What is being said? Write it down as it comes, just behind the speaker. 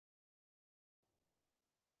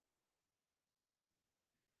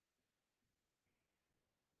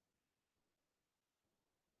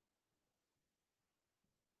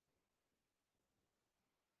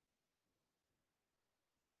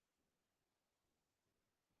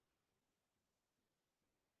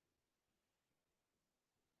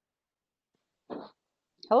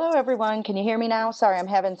Hello, everyone. Can you hear me now? Sorry, I'm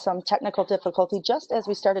having some technical difficulty just as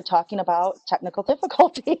we started talking about technical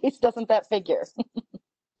difficulties. Doesn't that figure?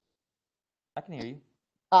 I can hear you.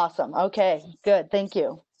 Awesome. Okay, good. Thank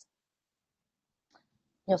you.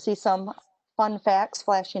 You'll see some fun facts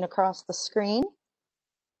flashing across the screen.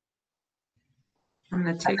 I'm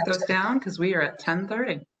going to take those down because we are at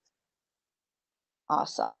 10:30.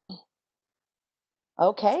 Awesome.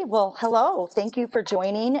 Okay, well, hello. Thank you for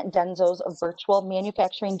joining DENSO's virtual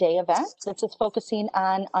Manufacturing Day event. This is focusing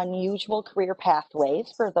on unusual career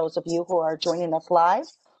pathways for those of you who are joining us live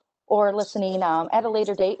or listening at a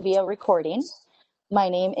later date via recording. My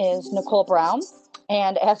name is Nicole Brown,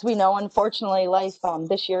 and as we know, unfortunately, life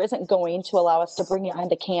this year isn't going to allow us to bring you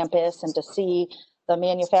onto campus and to see the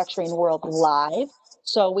manufacturing world live.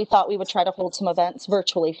 So we thought we would try to hold some events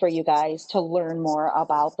virtually for you guys to learn more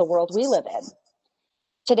about the world we live in.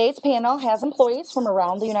 Today's panel has employees from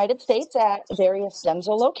around the United States at various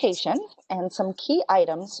DENSO locations, and some key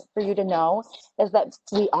items for you to know is that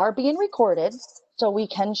we are being recorded, so we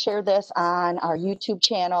can share this on our YouTube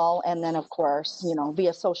channel, and then of course,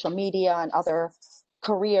 via social media and other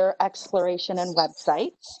career exploration and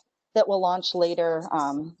websites that will launch later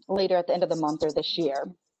at the end of the month or this year.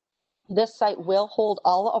 This site will hold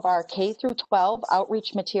all of our K through 12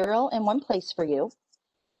 outreach material in one place for you.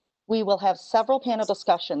 We will have several panel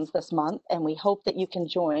discussions this month, and we hope that you can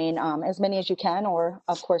join as many as you can, or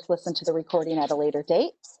of course, listen to the recording at a later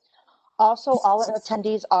date. Also, all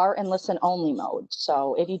attendees are in listen-only mode.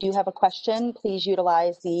 So if you do have a question, please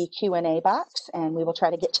utilize the Q&A box, and we will try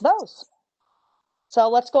to get to those. So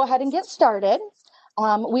let's go ahead and get started.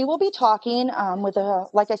 We will be talking with,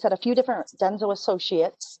 like I said, a few different DENSO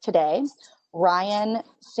associates today. Ryan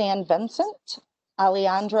San Vincent,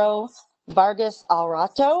 Alejandro Vargas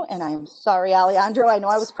Alrato, and I'm sorry, Alejandro, I know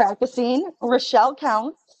I was practicing, Rochelle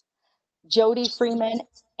Counts, Jody Freeman,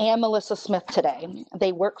 and Melissa Smith today.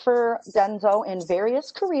 They work for DENSO in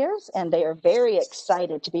various careers, and they are very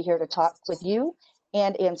excited to be here to talk with you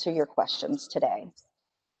and answer your questions today.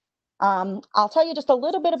 I'll tell you just a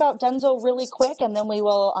little bit about DENSO really quick, and then we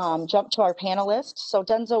will jump to our panelists. So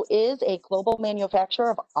DENSO is a global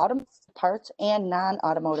manufacturer of automotive parts and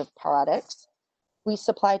non-automotive products. We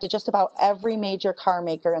supply to just about every major car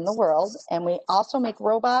maker in the world, and we also make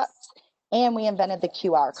robots, and we invented the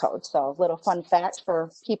QR code. So a little fun fact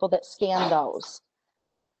for people that scan those.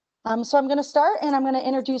 So I'm going to start, and I'm going to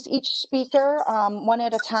introduce each speaker one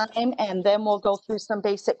at a time, and then we'll go through some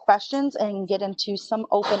basic questions and get into some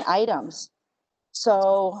open items.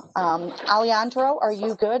 So Alejandro, are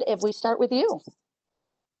you good if we start with you?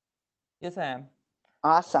 Yes, I am.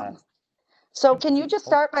 Awesome. So can you just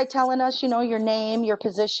start by telling us, your name, your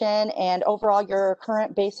position, and overall your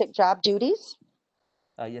current basic job duties?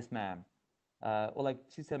 Yes, ma'am. Well, like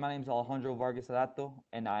she said, my name is Alejandro Vargas Arato,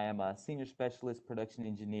 and I am a senior specialist production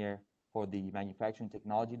engineer for the Manufacturing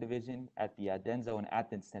Technology Division at the DENSO in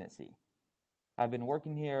Athens, Tennessee. I've been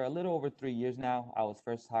working here a little over 3 years now. I was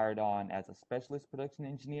first hired on as a specialist production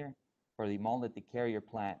engineer for the monolithic carrier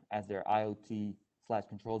plant as their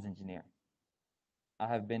IoT/controls engineer. I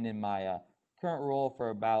have been in my current role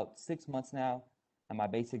for about 6 months now, and my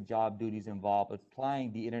basic job duties involve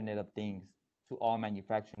applying the Internet of Things to all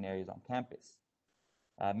manufacturing areas on campus.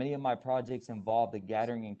 Many of my projects involve the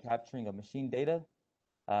gathering and capturing of machine data,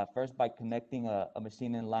 first by connecting a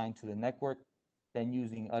machine in line to the network, then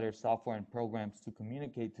using other software and programs to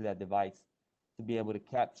communicate to that device to be able to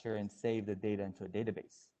capture and save the data into a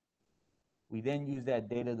database. We then use that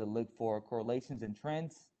data to look for correlations and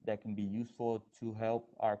trends that can be useful to help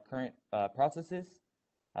our current processes,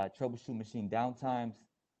 troubleshoot machine downtimes,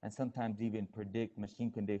 and sometimes even predict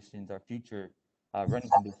machine conditions or future running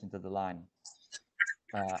conditions of the line.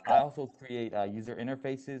 I also create user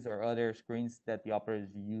interfaces or other screens that the operators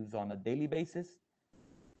use on a daily basis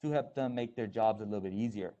to help them make their jobs a little bit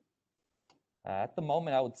easier. At the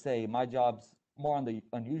moment, I would say my job's more on the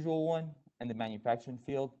unusual one in the manufacturing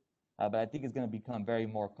field, but I think it's going to become very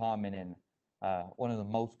more common and one of the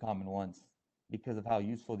most common ones because of how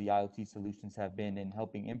useful the IoT solutions have been in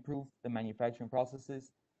helping improve the manufacturing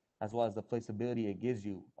processes, as well as the flexibility it gives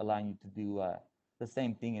you, allowing you to do the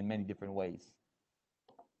same thing in many different ways.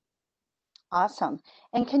 Awesome.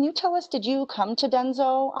 And can you tell us, did you come to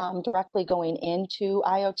DENSO directly going into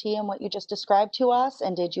IoT and what you just described to us?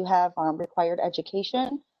 And did you have required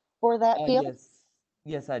education for that field?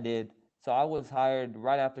 Yes, I did. So I was hired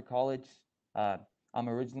right after college. Uh, I'm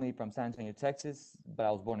originally from San Antonio, Texas, but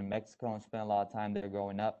I was born in Mexico and spent a lot of time there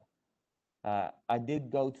growing up. I did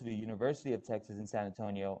go to the University of Texas in San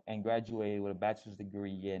Antonio and graduated with a bachelor's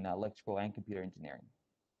degree in electrical and computer engineering.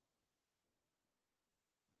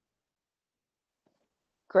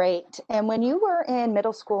 Great. And when you were in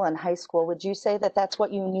middle school and high school, would you say that that's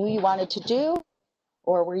what you knew you wanted to do,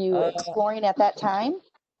 or were you Uh, exploring at that time?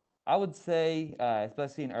 I would say,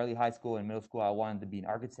 especially in early high school and middle school, I wanted to be an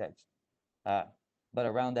architect. Uh, but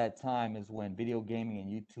around that time is when video gaming and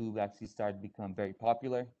YouTube actually started to become very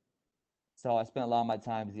popular. So I spent a lot of my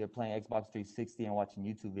time either playing Xbox 360 and watching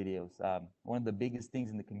YouTube videos. One of the biggest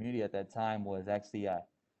things in the community at that time was actually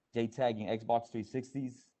JTagging Xbox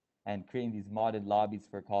 360s and creating these modded lobbies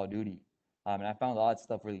for Call of Duty. And I found a lot of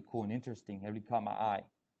stuff really cool and interesting. It really caught my eye.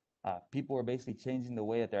 People were basically changing the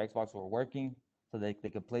way that their Xbox were working so they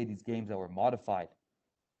could play these games that were modified.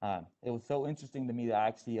 It was so interesting to me that I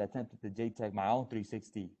actually attempted to JTAG my own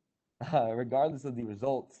 360. Regardless of the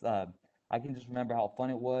results, I can just remember how fun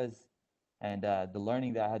it was and the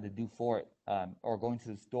learning that I had to do for it, or going to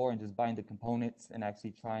the store and just buying the components and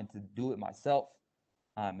actually trying to do it myself.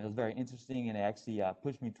 It was very interesting, and it actually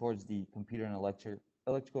pushed me towards the computer and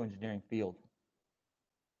electrical engineering field.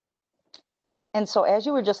 And so as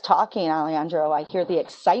you were just talking, Alejandro, I hear the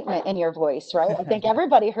excitement in your voice, right? I think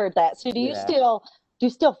everybody heard that. So Yeah. do you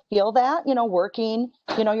still feel that, working,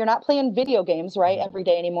 you're not playing video games, right, Mhm. every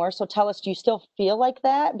day anymore. So tell us, do you still feel like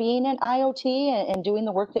that being in IoT and doing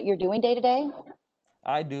the work that you're doing day to day?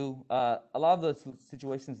 I do. A lot of the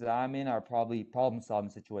situations that I'm in are probably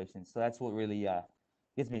problem-solving situations. So that's what really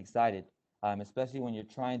gets me excited, especially when you're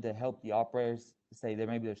trying to help the operators. Say that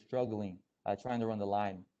maybe they're struggling, trying to run the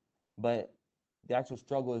line, but the actual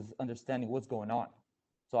struggle is understanding what's going on.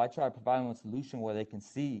 So I try to provide them a solution where they can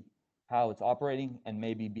see how it's operating and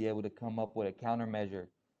maybe be able to come up with a countermeasure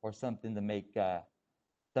or something to make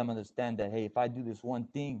them understand that, hey, if I do this one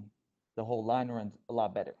thing, the whole line runs a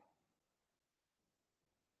lot better.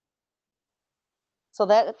 So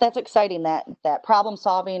that's exciting, that problem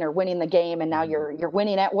solving or winning the game, and now Mhm. you're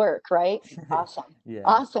winning at work, right? Awesome. Yeah.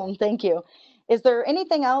 Awesome. Thank you. Is there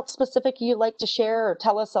anything else specific you'd like to share or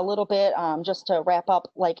tell us a little bit, just to wrap up,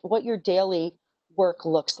 like what your daily work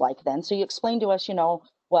looks like then? So you explained to us,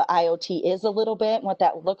 what IoT is a little bit and what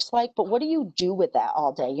that looks like, but what do you do with that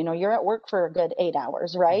all day? You're at work for a good 8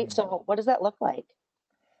 hours, right? Mhm. So what does that look like?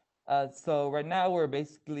 So right now we're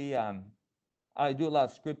basically, I do a lot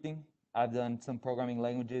of scripting. I've done some programming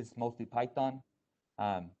languages, mostly Python.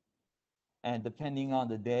 Um, and depending on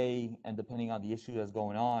the day and depending on the issue that's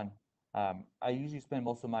going on, I usually spend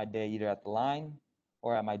most of my day either at the line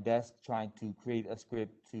or at my desk trying to create a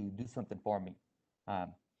script to do something for me.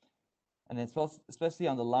 Um, and then especially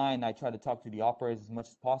on the line, I try to talk to the operators as much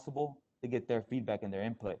as possible to get their feedback and their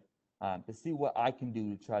input, to see what I can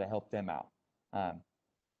do to try to help them out. Um,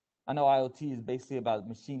 I know IoT is basically about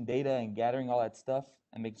machine data and gathering all that stuff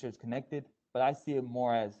and making sure it's connected, but I see it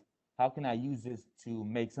more as how can I use this to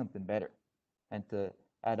make something better and to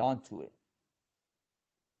add on to it.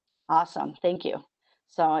 Awesome. Thank you.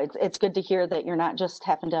 So it's good to hear that you're not just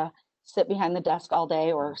having to sit behind the desk all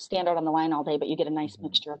day or stand out on the line all day, but you get a nice Mm-hmm.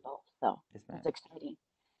 mixture of both. So Yes, that's ma'am. exciting.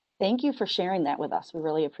 Thank you for sharing that with us. We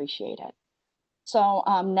really appreciate it. So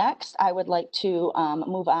next, I would like to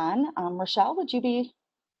move on. Rochelle, would you be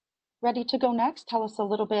ready to go next? Tell us a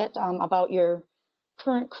little bit about your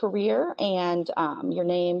current career and your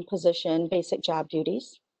name, position, basic job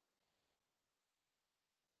duties.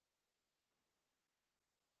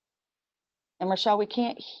 And Rochelle, we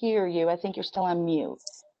can't hear you. I think you're still on mute.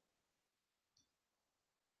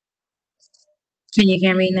 Can you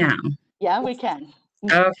hear me now? Yeah, we can.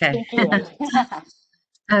 Okay. Thank you.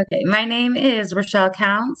 Okay. My name is Rochelle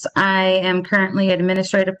Counts. I am currently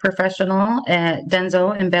administrative professional at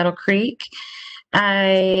DENSO in Battle Creek.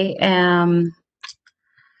 I am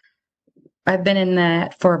I've been in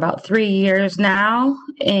that for about 3 years now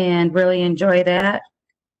and really enjoy that.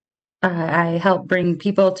 I help bring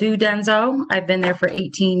people to DENSO. I've been there for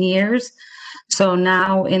 18 years. So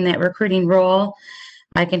now in that recruiting role,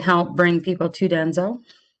 I can help bring people to DENSO.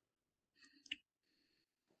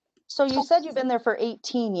 So you said you've been there for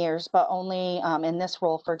 18 years, but only in this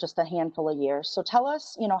role for just a handful of years. So tell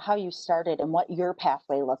us, how you started and what your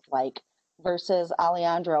pathway looked like versus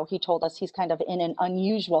Alejandro. He told us he's kind of in an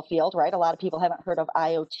unusual field, right? A lot of people haven't heard of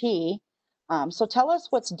IoT. So tell us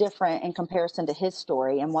what's different in comparison to his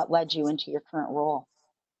story and what led you into your current role.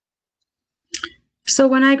 So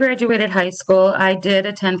when I graduated high school, I did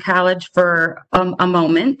attend college for a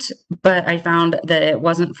moment, but I found that it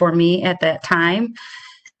wasn't for me at that time.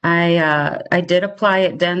 I did apply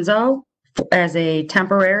at DENSO as a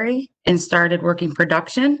temporary and started working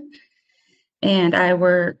production. And I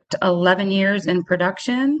worked 11 years in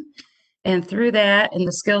production. And through that and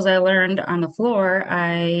the skills I learned on the floor,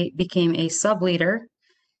 I became a sub leader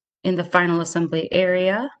in the final assembly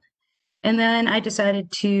area. And then I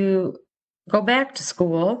decided to go back to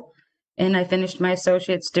school, and I finished my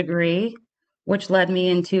associate's degree, which led me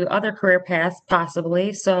into other career paths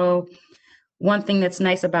possibly. So one thing that's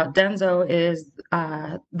nice about Denso is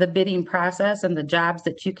the bidding process and the jobs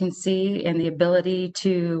that you can see and the ability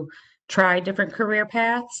to try different career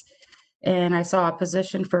paths. And I saw a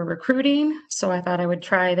position for recruiting, so I thought I would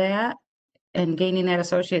try that. And gaining that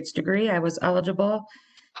associate's degree, I was eligible,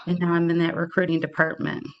 and now I'm in that recruiting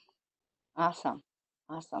department. Awesome.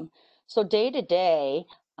 Awesome. So day to day,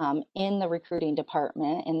 in the recruiting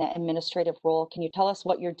department, in that administrative role, can you tell us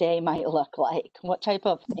what your day might look like? What type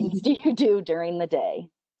of things do you do during the day?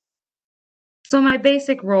 So my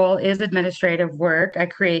basic role is administrative work. I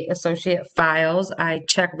create associate files. I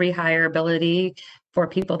check rehireability for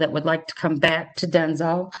people that would like to come back to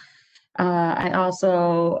Denso. I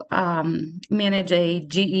also manage a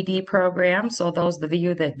GED program. So those of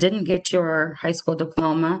you that didn't get your high school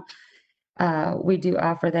diploma, we do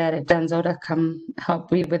offer that at Denso to come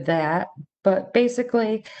help me with that. But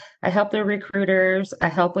basically, I help the recruiters. I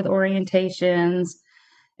help with orientations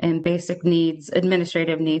and basic needs,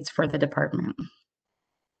 administrative needs for the department.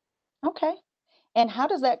 Okay. And how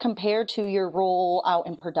does that compare to your role out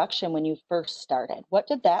in production when you first started? What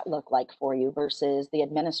did that look like for you versus the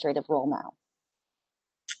administrative role now?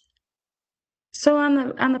 So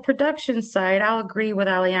on the production side, I'll agree with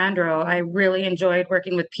Alejandro. I really enjoyed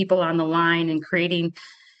working with people on the line and creating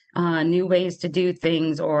new ways to do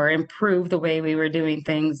things or improve the way we were doing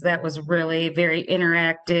things. That was really very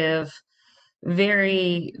interactive,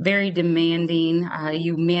 very, very demanding.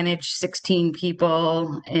 You manage 16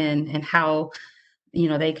 people and how, you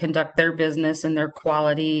know, they conduct their business and their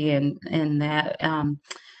quality and that.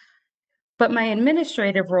 But my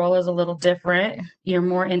administrative role is a little different. You're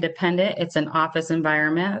more independent. It's an office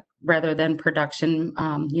environment rather than production,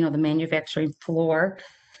 you know, the manufacturing floor.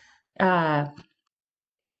 Uh,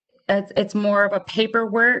 it's more of a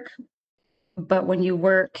paperwork, but when you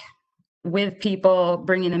work with people,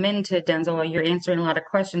 bringing them into Denso, you're answering a lot of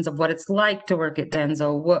questions of what it's like to work at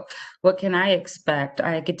Denso. What can I expect?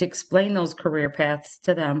 I get to explain those career paths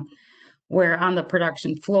to them. Where on the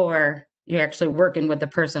production floor, you're actually working with the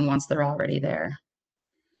person once they're already there.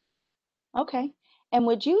 Okay. And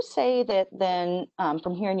would you say that then,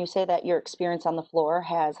 from hearing you say that your experience on the floor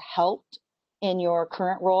has helped in your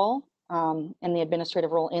current role, in the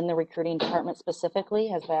administrative role in the recruiting department specifically?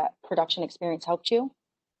 Has that production experience helped you?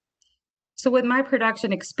 So with my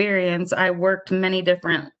production experience, I worked many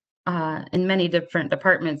different in many different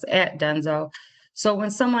departments at Denso. So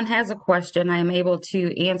when someone has a question, I'm able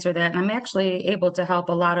to answer that. And I'm actually able to help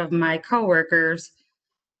a lot of my coworkers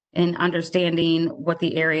in understanding what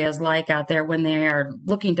the area is like out there when they are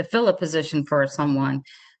looking to fill a position for someone.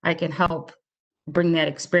 I can help bring that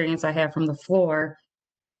experience I have from the floor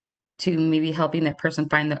to maybe helping that person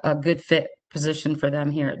find a good fit position for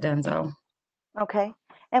them here at Denso. Okay.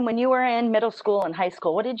 And when you were in middle school and high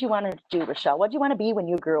school, what did you want to do, Rochelle? What did you want to be when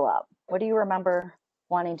you grew up? What do you remember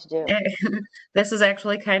wanting to do? This is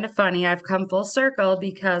actually kind of funny. I've come full circle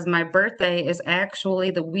because my birthday is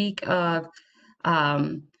actually the week of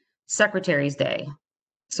um, Secretary's Day.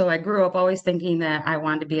 So I grew up always thinking that I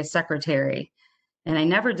wanted to be a secretary, and I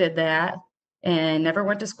never did that and never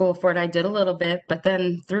went to school for it. I did a little bit, but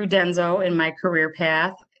then through Denso in my career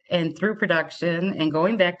path and through production and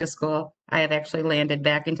going back to school, I have actually landed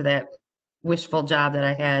back into that wishful job that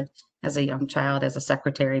I had as a young child as a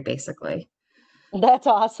secretary, basically. That's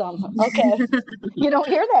awesome. Okay. You don't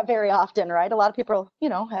hear that very often, right? A lot of people,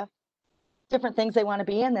 have different things they want to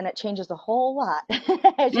be, and then it changes a whole lot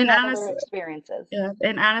as you And have other honestly, experiences. yeah,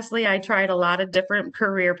 and honestly, I tried a lot of different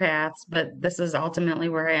career paths, but this is ultimately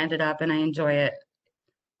where I ended up, and I enjoy it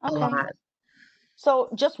a Okay. lot. So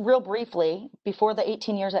just real briefly, before the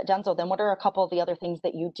 18 years at Denso, then what are a couple of the other things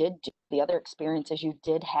that you did do, the other experiences you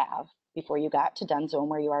did have before you got to Denso and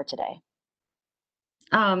where you are today?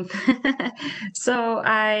 Um, so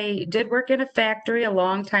I did work in a factory a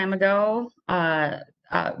long time ago. Uh,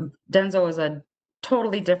 Denso is a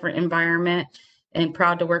totally different environment, and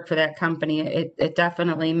proud to work for that company. It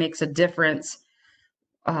definitely makes a difference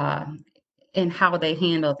uh, in how they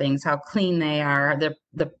handle things, how clean they are,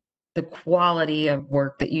 the quality of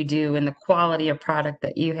work that you do, and the quality of product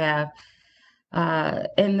that you have.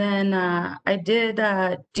 And then I did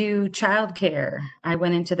do childcare. I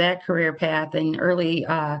went into that career path in early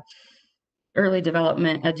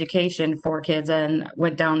development education for kids and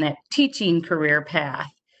went down that teaching career path.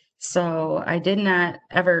 So I did not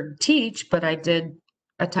ever teach, but I did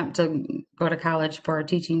attempt to go to college for a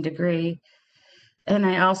teaching degree. And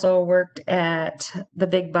I also worked at the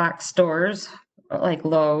big box stores like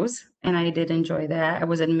Lowe's, and I did enjoy that. I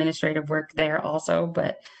was administrative work there also,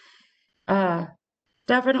 but Uh,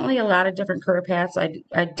 Definitely a lot of different career paths.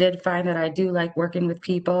 I did find that I do like working with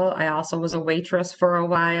people. I also was a waitress for a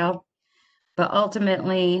while, but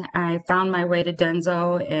ultimately I found my way to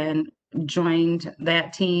Denso and joined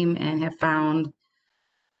that team and have found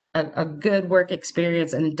a good work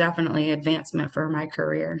experience and definitely advancement for my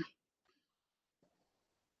career.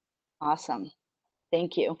 Awesome.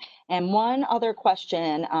 Thank you. And one other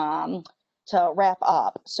question to wrap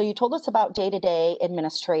up. So you told us about day-to-day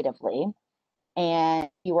administratively, and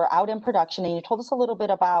you were out in production, and you told us a little bit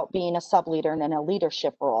about being a sub leader and in a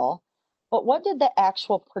leadership role. But what did the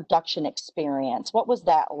actual production experience, what was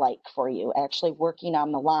that like for you actually working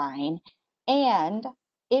on the line? And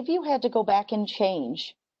if you had to go back and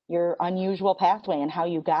change your unusual pathway and how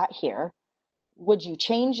you got here, would you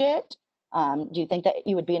change it? Do you think that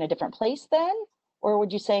you would be in a different place then? Or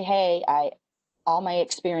would you say, hey, all my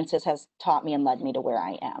experiences has taught me and led me to where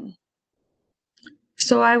I am?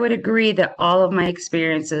 So I would agree that all of my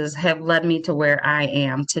experiences have led me to where I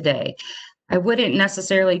am today. I wouldn't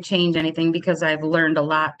necessarily change anything because I've learned a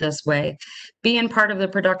lot this way. Being part of the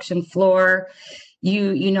production floor,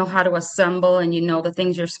 you know how to assemble and you know the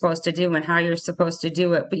things you're supposed to do and how you're supposed to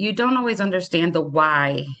do it, but you don't always understand the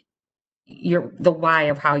why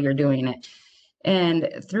of how you're doing it. And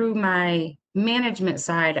through my management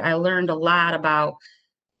side, I learned a lot about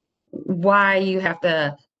why you have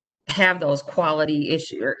to have those quality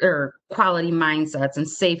issue or quality mindsets and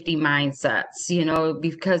safety mindsets,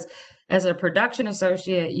 because as a production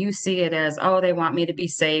associate, you see it as, oh, they want me to be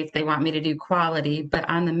safe, they want me to do quality. But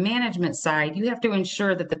on the management side, you have to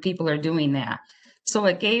ensure that the people are doing that. So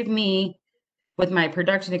it gave me, with my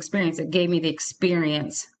production experience, it gave me the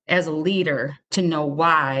experience as a leader to know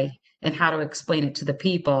why and how to explain it to the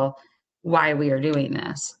people why we are doing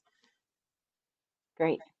this.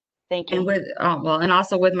 Great. Thank And you. and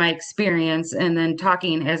also with my experience and then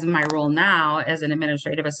talking as my role now as an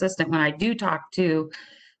administrative assistant, when I do talk to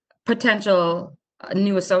potential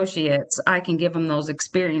new associates, I can give them those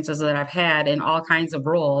experiences that I've had in all kinds of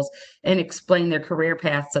roles and explain their career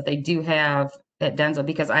paths that they do have at Denso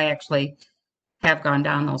because I actually have gone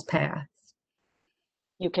down those paths.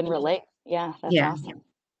 You can relate. Yeah, that's Yeah. awesome.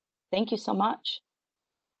 Thank you so much.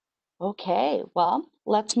 Okay, well,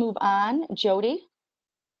 let's move on. Jody,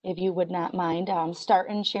 if you would not mind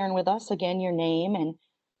starting sharing with us again your name and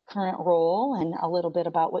current role and a little bit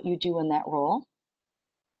about what you do in that role.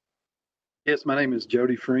 Yes, my name is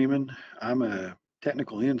Jody Freeman. I'm a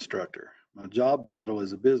technical instructor. My job title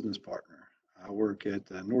is a business partner. I work at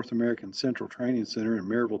the North American Central Training Center in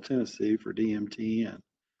Maryville, Tennessee for DMTN.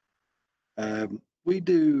 We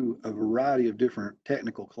do a variety of different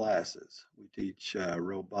technical classes. We teach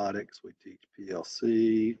robotics, we teach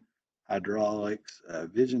PLC, hydraulics,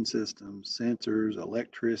 vision systems, sensors,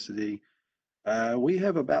 electricity. We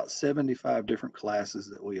have about 75 different classes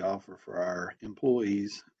that we offer for our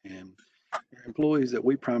employees, and our employees that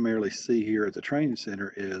we primarily see here at the training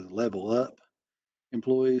center is level up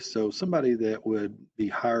employees. So somebody that would be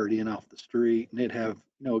hired in off the street and they'd have,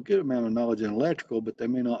 a good amount of knowledge in electrical, but they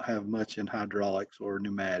may not have much in hydraulics or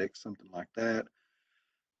pneumatics, something like that.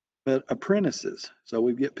 But apprentices. So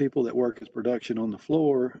we get people that work as production on the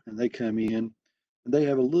floor and they come in and they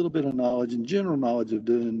have a little bit of knowledge and general knowledge of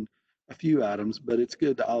doing a few items, but it's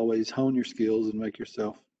good to always hone your skills and make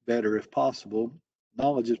yourself better if possible.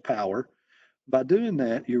 Knowledge is power. By doing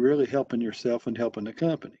that, you're really helping yourself and helping the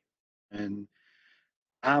company. And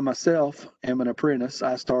I myself am an apprentice.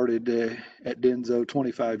 I started at Denso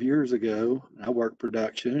 25 years ago. I worked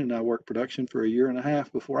production, and I worked production for a year and a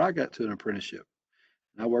half before I got to an apprenticeship.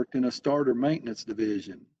 And I worked in a starter maintenance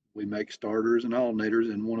division. We make starters and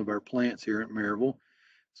alternators in one of our plants here at Maryville.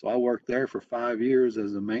 So I worked there for 5 years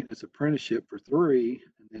as a maintenance apprenticeship for 3,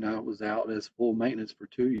 and then I was out as full maintenance for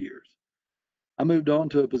 2 years. I moved on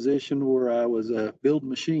to a position where I was building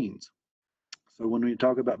machines. So when we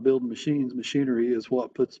talk about building machines, machinery is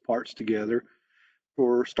what puts parts together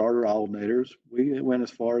for starter alternators. We went as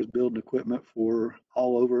far as building equipment for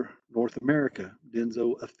all over North America,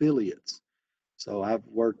 Denso affiliates. So I've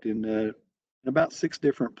worked in about 6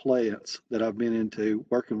 different plants that I've been into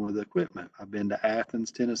working with equipment. I've been to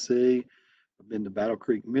Athens, Tennessee. I've been to Battle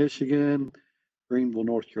Creek, Michigan, Greenville,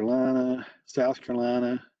 North Carolina, South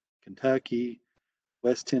Carolina, Kentucky,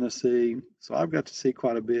 West Tennessee. So I've got to see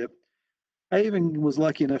quite a bit. I even was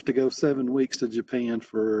lucky enough to go 7 weeks to Japan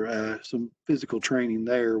for some physical training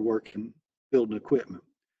there, working, building equipment.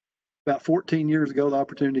 About 14 years ago, the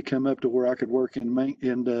opportunity came up to where I could work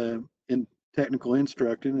in technical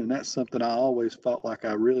instructing, and that's something I always felt like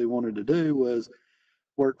I really wanted to do was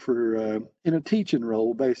work for in a teaching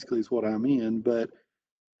role. Basically, is what I'm in. But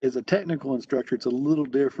as a technical instructor, it's a little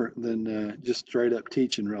different than just straight up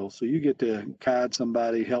teaching role. So you get to guide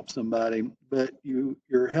somebody, help somebody, but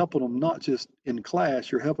you're helping them not just in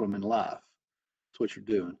class, you're helping them in life. That's what you're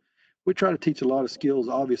doing. We try to teach a lot of skills,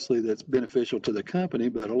 obviously, that's beneficial to the company,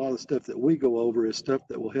 but a lot of stuff that we go over is stuff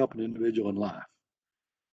that will help an individual in life.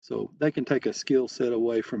 So they can take a skill set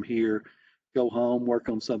away from here, go home, work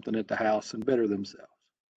on something at the house, and better themselves.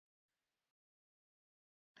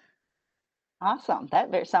 Awesome.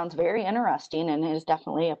 Sounds very interesting and is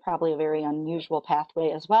definitely probably a very unusual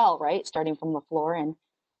pathway as well, right? Starting from the floor and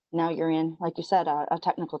now you're in, like you said, a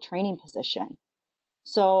technical training position.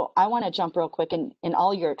 So I want to jump real quick, and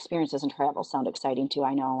all your experiences in travel sound exciting too.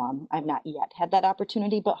 I know I've not yet had that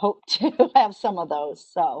opportunity, but hope to have some of those.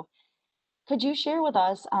 So could you share with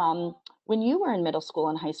us when you were in middle school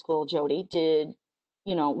and high school, Jody,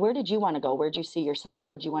 where did you want to go? Where did you see yourself?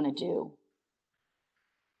 What did you want to do?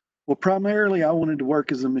 Well, primarily, I wanted to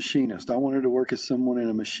work as a machinist. I wanted to work as someone in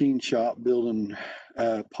a machine shop building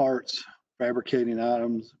parts, fabricating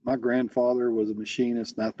items. My grandfather was a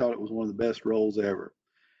machinist, and I thought it was one of the best roles ever.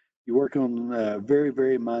 You work on very,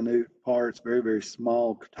 very minute parts, very, very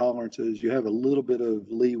small tolerances. You have a little bit of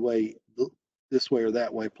leeway this way or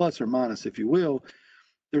that way, plus or minus, if you will.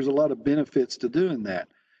 There's a lot of benefits to doing that.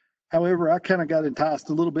 However, I kind of got enticed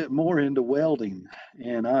a little bit more into welding,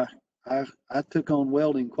 and I took on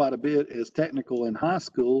welding quite a bit as technical in high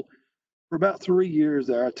school. For about 3 years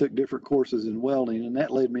there, I took different courses in welding, and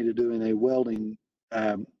that led me to doing a welding,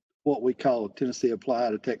 what we call Tennessee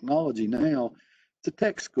Applied Technology now. It's a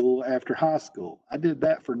tech school after high school. I did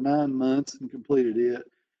that for 9 months and completed it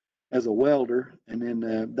as a welder, and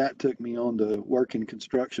then that took me on to work in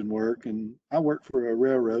construction work. And I worked for a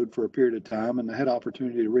railroad for a period of time, and I had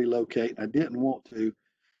opportunity to relocate, and I didn't want to.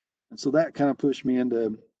 And so that kind of pushed me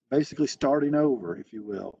into basically starting over, if you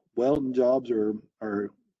will. Welding jobs are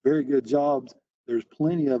very good jobs. There's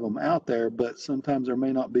plenty of them out there, but sometimes there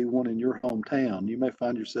may not be one in your hometown. You may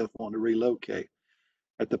find yourself wanting to relocate.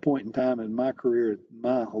 At the point in time in my career,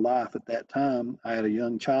 my life at that time, I had a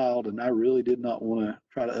young child, and I really did not want to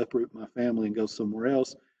try to uproot my family and go somewhere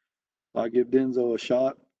else. So I give DENSO a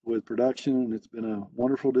shot with production, and it's been a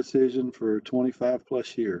wonderful decision for 25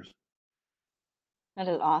 plus years. That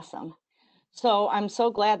is awesome. So I'm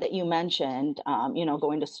so glad that you mentioned,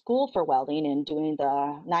 going to school for welding and doing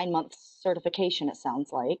the 9 month certification, it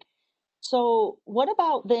sounds like. So what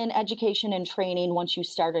about then education and training once you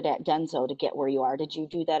started at Denso to get where you are? Did you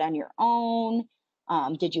do that on your own?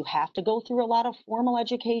 Did you have to go through a lot of formal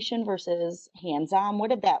education versus hands-on? What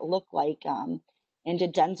did that look like? And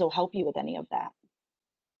did Denso help you with any of that?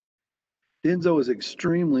 DENSO is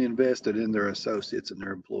extremely invested in their associates and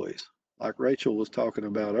their employees. Like Rachel was talking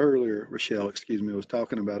about earlier, Rochelle, excuse me, was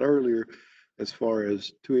talking about earlier, as far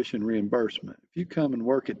as tuition reimbursement. If you come and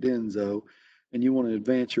work at DENSO and you want to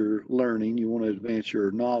advance your learning, you want to advance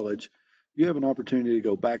your knowledge, you have an opportunity to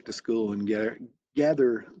go back to school and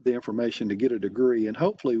gather the information to get a degree. And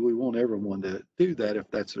hopefully we want everyone to do that if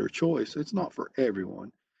that's their choice. It's not for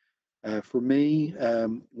everyone. For me,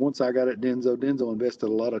 once I got at DENSO invested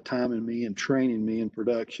a lot of time in me and training me in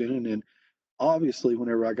production. And then obviously,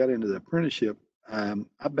 whenever I got into the apprenticeship,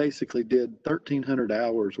 I basically did 1,300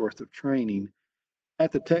 hours worth of training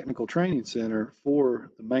at the technical training center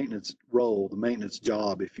for the maintenance role, the maintenance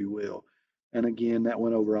job, if you will. And again, that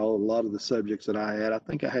went over a lot of the subjects that I had. I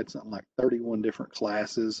think I had something like 31 different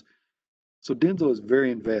classes. So DENSO is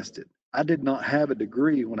very invested. I did not have a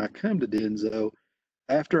degree when I come to DENSO.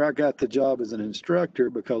 After I got the job as an instructor,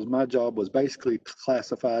 because my job was basically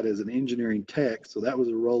classified as an engineering tech, so that was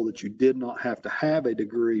a role that you did not have to have a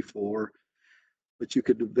degree for, but you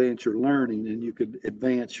could advance your learning and you could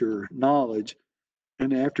advance your knowledge.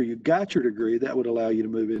 And after you got your degree, that would allow you to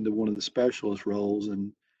move into one of the specialist roles.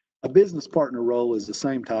 And a business partner role is the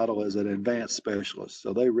same title as an advanced specialist.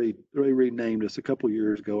 So they renamed us a couple of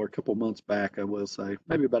years ago, or a couple of months back, I will say,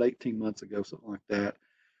 maybe about 18 months ago, something like that.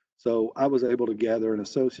 So I was able to gather an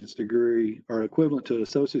associate's degree, or equivalent to an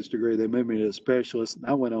associate's degree. They moved me to a specialist, and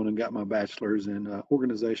I went on and got my bachelor's in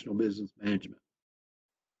organizational business management.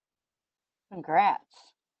 Congrats.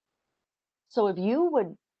 So if you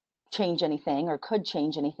would change anything or could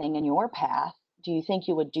change anything in your path, do you think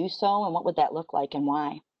you would do so? And what would that look like and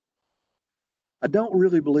why? I don't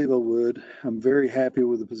really believe I would. I'm very happy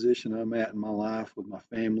with the position I'm at in my life with my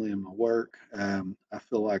family and my work. I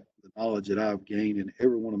feel like the knowledge that I've gained in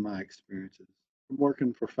every one of my experiences, from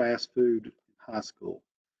working for fast food in high school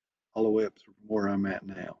all the way up to where I'm at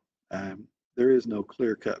now. There is no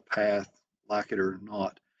clear-cut path, like it or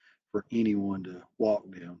not, for anyone to walk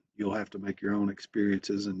down. You'll have to make your own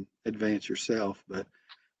experiences and advance yourself. But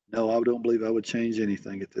no, I don't believe I would change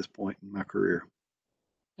anything at this point in my career.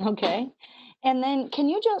 Okay. And then can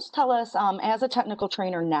you just tell us, as a technical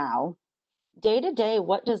trainer now, day to day,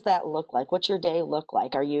 what does that look like? What's your day look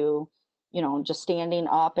like? Are you, just standing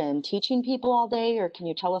up and teaching people all day, or can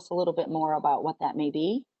you tell us a little bit more about what that may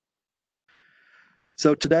be?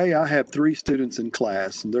 So today I have 3 students in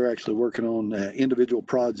class, and they're actually working on individual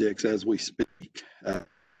projects as we speak.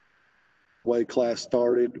 Way class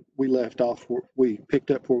started, we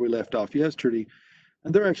picked up where we left off yesterday,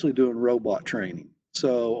 and they're actually doing robot training.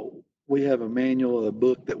 So we have a manual, a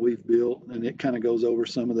book that we've built, and it kind of goes over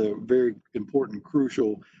some of the very important,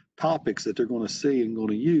 crucial topics that they're going to see and going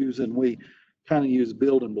to use, and we kind of use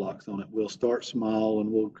building blocks on it. We'll start small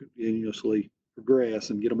and we'll continuously progress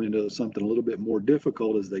and get them into something a little bit more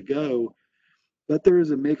difficult as they go. But there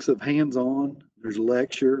is a mix of hands-on, there's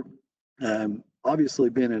lecture. Obviously,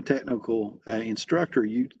 being a technical instructor,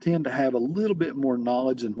 you tend to have a little bit more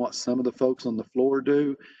knowledge than what some of the folks on the floor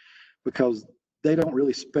do, because they don't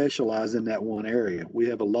really specialize in that one area. We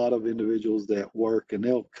have a lot of individuals that work and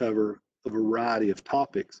they'll cover a variety of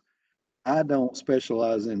topics. I don't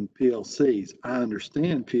specialize in PLCs. I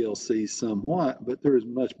understand PLCs somewhat, but there's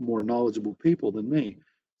much more knowledgeable people than me.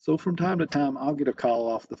 So from time to time, I'll get a call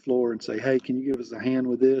off the floor and say, hey, can you give us a hand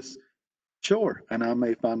with this? Sure. And I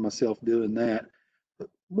may find myself doing that. But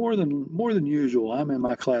more than usual, I'm in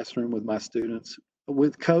my classroom with my students.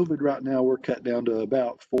 With COVID right now, we're cut down to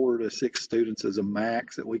about 4 to 6 students as a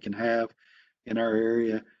max that we can have in our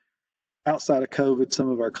area. Outside of COVID, some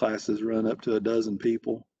of our classes run up to a dozen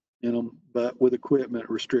people in them, but with equipment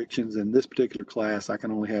restrictions in this particular class, I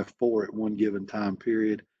can only have 4 at one given time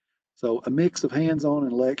period. So a mix of hands-on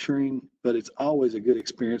and lecturing, but it's always a good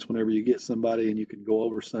experience whenever you get somebody and you can go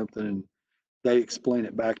over something and they explain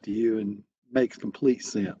it back to you and makes complete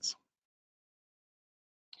sense.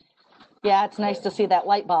 Yeah, it's nice to see that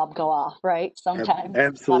light bulb go off, right? Sometimes.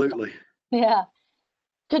 Absolutely. Yeah.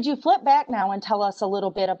 Could you flip back now and tell us a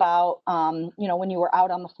little bit about, when you were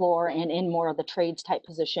out on the floor and in more of the trades type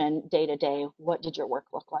position day to day, what did your work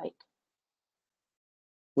look like?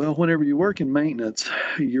 Well, whenever you work in maintenance,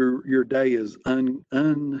 your day is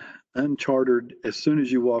uncharted as soon as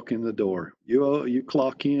you walk in the door. You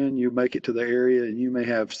clock in, you make it to the area, and you may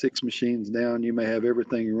have 6 machines down. You may have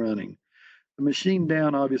everything running. The machine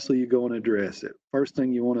down, obviously, you go and address it. First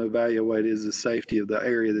thing you want to evaluate is the safety of the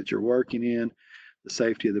area that you're working in, the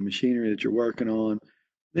safety of the machinery that you're working on.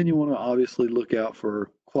 Then you want to obviously look out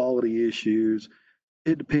for quality issues.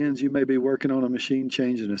 It depends. You may be working on a machine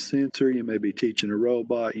changing a sensor. You may be teaching a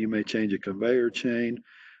robot. You may change a conveyor chain,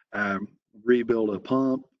 rebuild a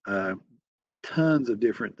pump, tons of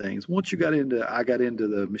different things. Once I got into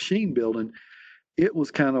the machine building, it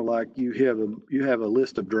was kind of like you have a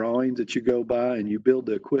list of drawings that you go by and you build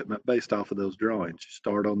the equipment based off of those drawings. You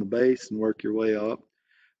start on the base and work your way up.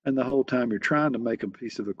 And the whole time you're trying to make a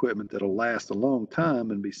piece of equipment that'll last a long time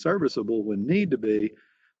and be serviceable when need to be,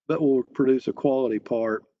 but will produce a quality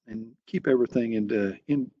part and keep everything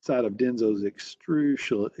inside of DENSO's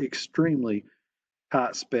extremely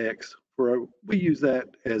tight specs. We use that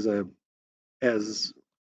as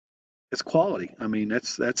quality. I mean,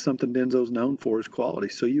 that's something DENSO's known for, is quality.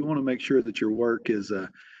 So you want to make sure that your work is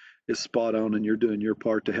spot on and you're doing your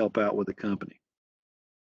part to help out with the company.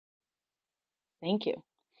 Thank you.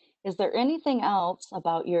 Is there anything else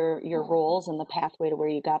about your roles and the pathway to where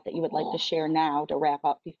you got that you would like to share now to wrap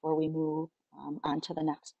up before we move on to the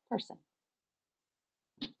next person?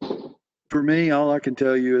 For me, all I can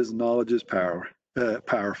tell you is knowledge is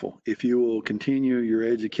powerful. If you will continue your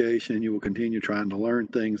education, you will continue trying to learn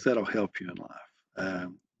things that'll help you in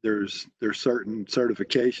life. There's certain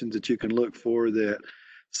certifications that you can look for that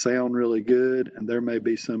sound really good, and there may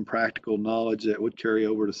be some practical knowledge that would carry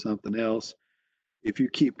over to something else. If you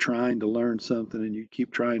keep trying to learn something and you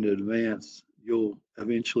keep trying to advance, you'll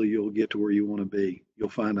get to where you want to be. You'll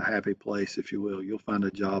find a happy place, if you will. You'll find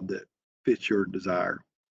a job that fits your desire.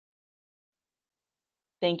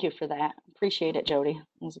 Thank you for that. Appreciate it, Jody.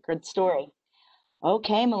 It was a good story.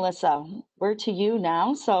 Okay, Melissa, we're to you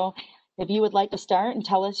now. So if you would like to start and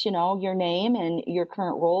tell us, your name and your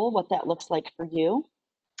current role, what that looks like for you.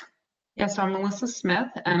 Yes, I'm Melissa Smith,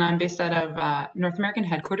 and I'm based out of North American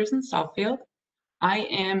headquarters in Southfield. I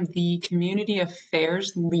am the community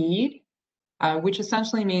affairs lead, which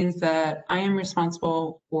essentially means that I am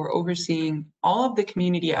responsible for overseeing all of the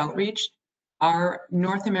community outreach our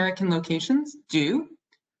North American locations do.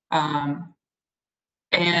 That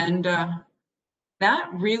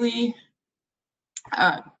really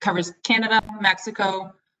covers Canada,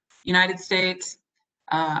 Mexico, United States.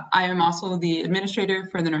 I am also the administrator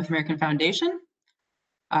for the North American Foundation.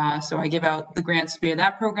 So I give out the grants via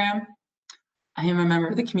that program. I am a member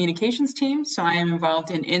of the communications team, so I am involved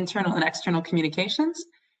in internal and external communications.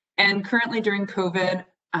 And currently during COVID,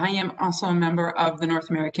 I am also a member of the North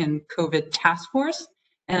American COVID Task Force.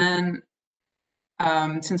 And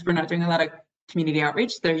since we're not doing a lot of community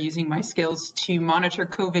outreach, they're using my skills to monitor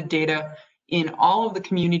COVID data in all of the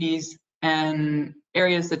communities and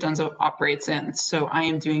areas that DENSO operates in. So I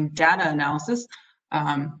am doing data analysis,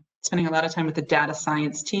 spending a lot of time with the data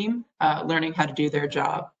science team, learning how to do their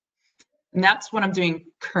job. And that's what I'm doing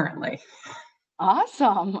currently.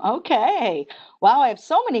 Awesome. Okay. Wow, I have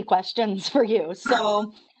so many questions for you.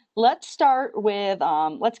 So let's start with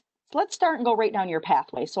let's start and go right down your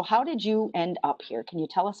pathway. So how did you end up here? Can you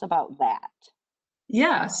tell us about that?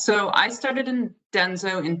 Yeah, so I started in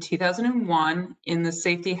DENSO in 2001 in the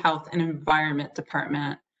Safety, Health, and Environment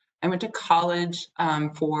Department. I went to college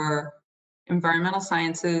for environmental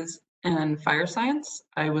sciences and fire science.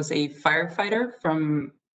 I was a firefighter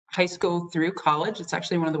from high school through college. It's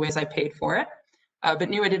actually one of the ways I paid for it, but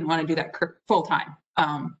knew I didn't want to do that full time.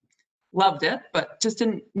 Loved it, but just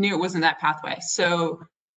knew it wasn't that pathway. So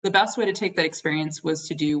the best way to take that experience was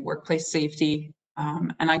to do workplace safety.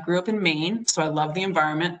 And I grew up in Maine, so I love the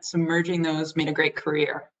environment. So merging those made a great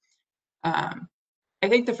career. I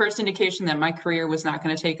think the first indication that my career was not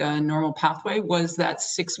going to take a normal pathway was that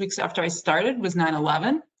 6 weeks after I started was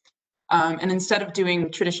 9/11. And instead of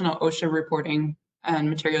doing traditional OSHA reporting and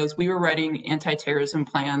materials, we were writing anti-terrorism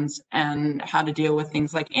plans and how to deal with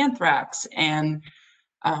things like anthrax and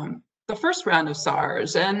the first round of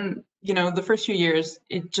SARS. And, you know, the first few years,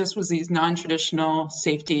 it just was these non-traditional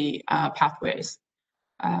safety pathways.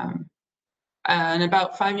 And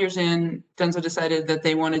about 5 years in, DENSO decided that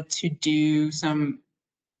they wanted to do some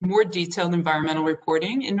more detailed environmental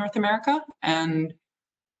reporting in North America. And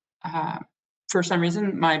for some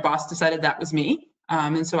reason, my boss decided that was me.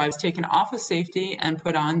 And so I was taken off of safety and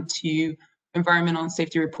put on to environmental and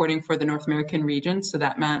safety reporting for the North American region. So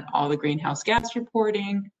that meant all the greenhouse gas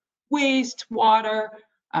reporting, waste, water.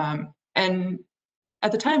 And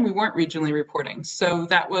at the time, we weren't regionally reporting. So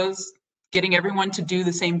that was getting everyone to do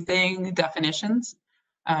the same thing, definitions.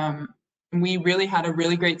 And we really had a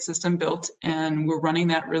really great system built and we're running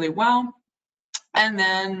that really well. And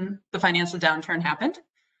then the financial downturn happened.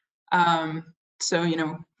 So, you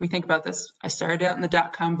know, we think about this. I started out in the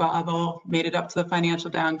dot-com bubble, made it up to the financial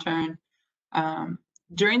downturn.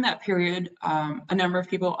 During that period, a number of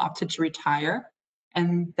people opted to retire,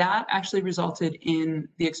 and that actually resulted in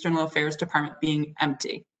the External Affairs Department being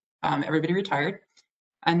empty. Everybody retired,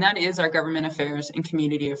 and that is our Government Affairs and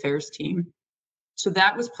Community Affairs team. So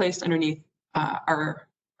that was placed underneath our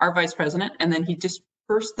Vice President, and then he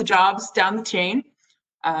dispersed the jobs down the chain.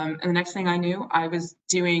 And the next thing I knew, I was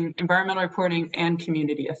doing environmental reporting and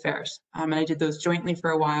community affairs. And I did those jointly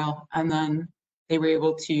for a while. And then they were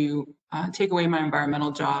able to take away my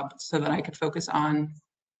environmental job so that I could focus on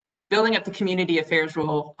building up the community affairs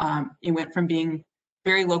role. It went from being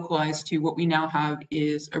very localized to what we now have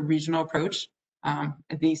is a regional approach.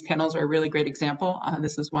 These panels are a really great example.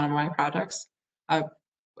 This is one of my projects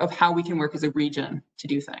of how we can work as a region to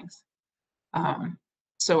do things.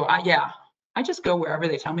 I just go wherever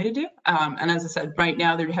they tell me to do. And as I said, right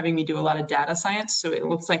now they're having me do a lot of data science. So it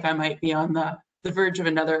looks like I might be on the verge of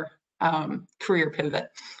another career pivot.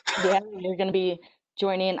 Yeah, you're going to be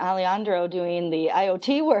joining Alejandro doing the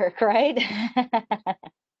IoT work, right?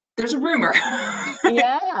 There's a rumor.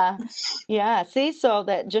 Yeah. See, so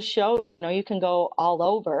that just shows, you know, you can go all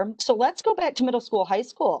over. So let's go back to middle school, high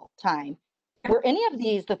school time. Were any of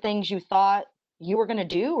these the things you thought you were going to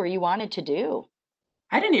do or you wanted to do?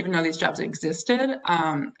 I didn't even know these jobs existed.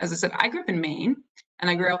 As I said, I grew up in Maine and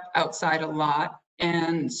I grew up outside a lot.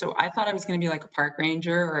 And so I thought I was going to be like a park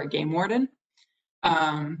ranger or a game warden.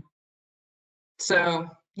 So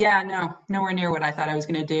yeah, no, nowhere near what I thought I was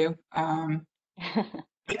going to do. I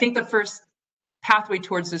think the first pathway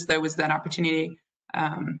towards this, though, was that opportunity.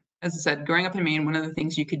 As I said, growing up in Maine, one of the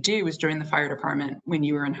things you could do was join the fire department when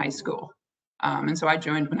you were in high school. And so I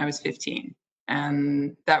joined when I was 15.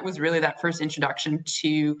 And that was really that first introduction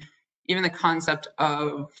to even the concept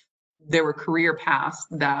of there were career paths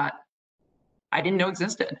that I didn't know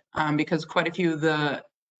existed, because quite a few of the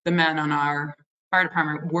men on our fire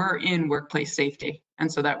department were in workplace safety. And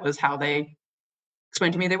so that was how they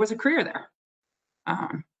explained to me there was a career there.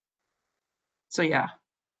 So yeah,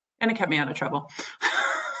 and it kept me out of trouble.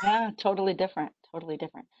 Yeah, totally different.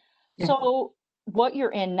 Yeah. So what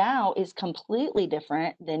you're in now is completely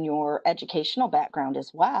different than your educational background as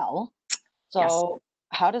well. So yes.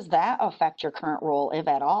 How does that affect your current role, if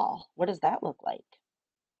at all? What does that look like?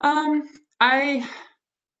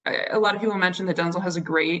 a lot of people mentioned that DENSO has a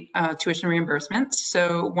great tuition reimbursement.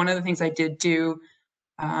 So one of the things I did do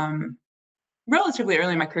relatively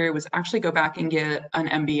early in my career was actually go back and get an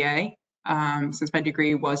MBA, since my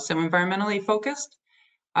degree was so environmentally focused.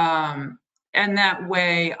 And that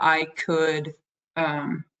way I could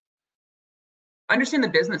understand the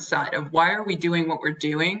business side of why are we doing what we're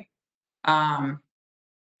doing, and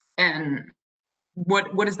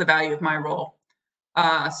what is the value of my role.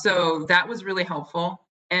 So that was really helpful.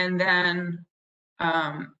 And then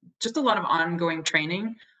just a lot of ongoing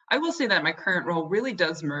training. I will say that my current role really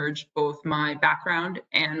does merge both my background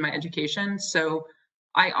and my education. So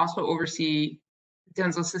I also oversee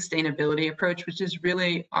DENSO's sustainability approach, which is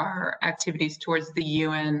really our activities towards the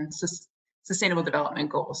UN Sustainable Development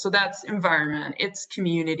Goals. So that's environment, it's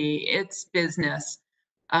community, it's business,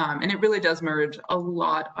 and it really does merge a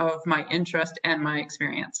lot of my interest and my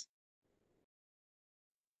experience.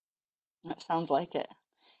 That sounds like it.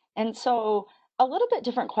 And so, a little bit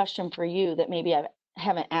different question for you that maybe I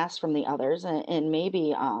haven't asked from the others, and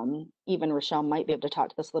maybe even Rochelle might be able to talk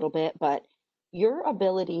to this a little bit, but your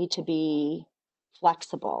ability to be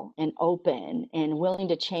flexible and open and willing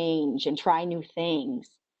to change and try new things.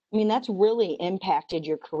 I mean, that's really impacted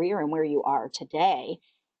your career and where you are today.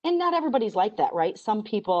 And not everybody's like that, right? Some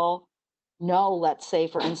people know, let's say,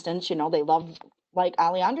 for instance, they love, like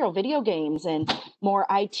Alejandro, video games and more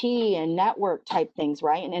IT and network type things,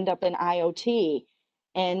 right? And end up in IoT.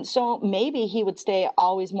 And so maybe he would stay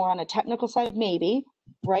always more on a technical side, maybe,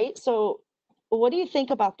 right? So what do you think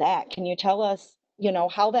about that? Can you tell us,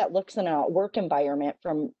 how that looks in a work environment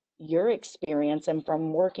from your experience and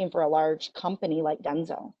from working for a large company like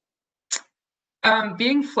DENSO?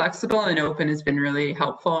 Being flexible and open has been really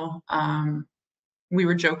helpful. We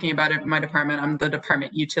were joking about it in my department. I'm the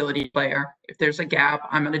department utility player. If there's a gap,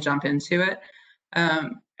 I'm going to jump into it.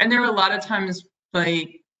 And there are a lot of times,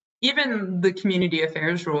 like even the community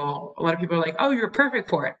affairs role, a lot of people are like, oh, you're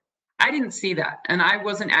perfect for it. I didn't see that. And I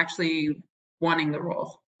wasn't actually wanting the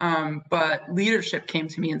role. But leadership came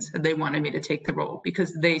to me and said they wanted me to take the role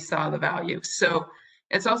because they saw the value. So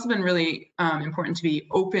it's also been really important to be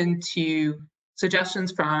open to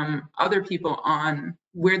suggestions from other people on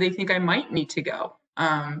where they think I might need to go,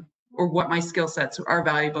 or what my skill sets are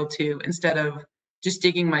valuable to, instead of just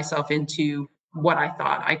digging myself into what I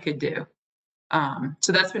thought I could do.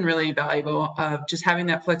 So that's been really valuable, of just having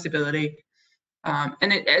that flexibility.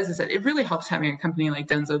 And as I said, it really helps having a company like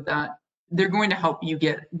DENSO that they're going to help you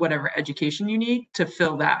get whatever education you need to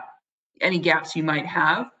fill that, any gaps you might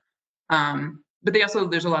have. But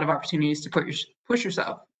there's a lot of opportunities to push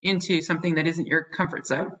yourself into something that isn't your comfort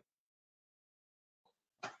zone.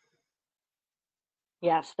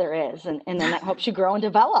 Yes, there is. And then that helps you grow and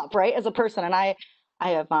develop, right, as a person. And I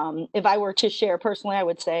have, if I were to share personally, I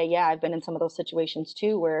would say, yeah, I've been in some of those situations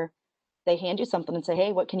too, where they hand you something and say,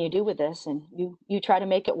 hey, what can you do with this? And you try to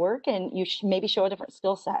make it work, and you maybe show a different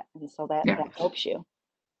skill set. And so that helps you.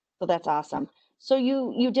 So that's awesome. So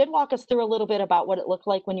you did walk us through a little bit about what it looked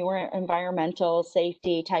like when you were in environmental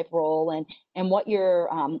safety type role, and what your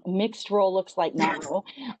mixed role looks like now.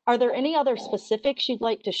 Are there any other specifics you'd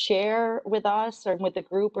like to share with us or with the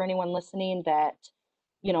group or anyone listening that,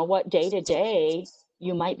 what day to day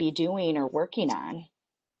you might be doing or working on?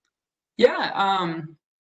 Yeah.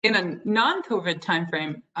 In a non-COVID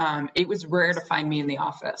timeframe, it was rare to find me in the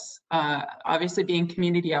office. Obviously, being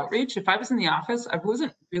community outreach, if I was in the office, I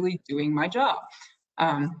wasn't really doing my job.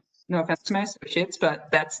 No offense to my associates, but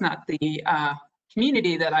that's not the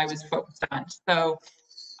community that I was focused on. So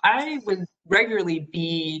I would regularly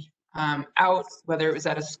be out, whether it was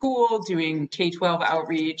at a school doing K-12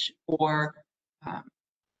 outreach, or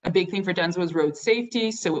a big thing for DENSO was road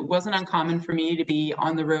safety. So it wasn't uncommon for me to be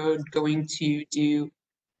on the road going to do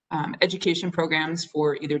education programs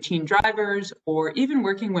for either teen drivers, or even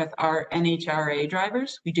working with our NHRA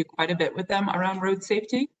drivers. We do quite a bit with them around road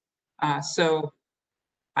safety. So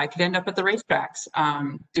I could end up at the racetracks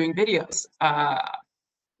doing videos.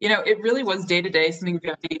 It really was day to day, something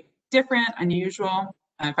very different, unusual.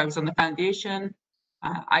 If I was on the foundation,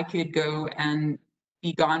 I could go and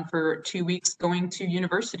be gone for 2 weeks going to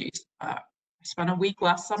universities. I spent a week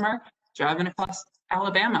last summer driving across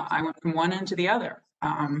Alabama. I went from one end to the other.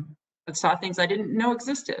 But saw things I didn't know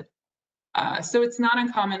existed. So it's not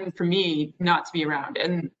uncommon for me not to be around.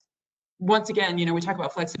 And once again, we talk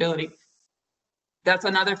about flexibility. That's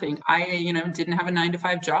another thing. I, didn't have a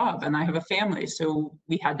 9-to-5 job, and I have a family. So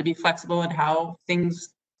we had to be flexible in how things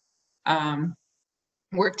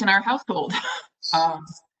worked in our household.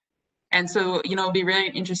 And so, it'll be really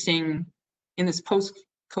interesting in this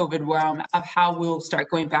post-COVID realm of how we'll start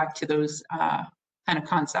going back to those kind of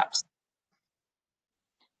concepts.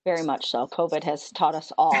 Very much so. COVID has taught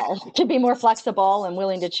us all to be more flexible and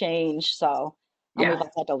willing to change. So Yeah. we've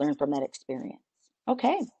all had to learn from that experience.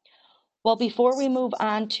 Okay. Well, before we move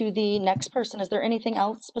on to the next person, is there anything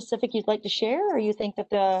else specific you'd like to share, or you think that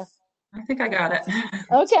the... I think I got it.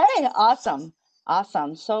 Okay, awesome.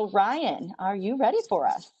 Awesome. So Ryan, are you ready for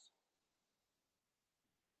us?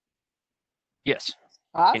 Yes.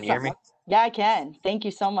 Awesome. Can you hear me? Yeah, I can. Thank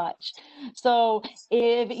you so much. So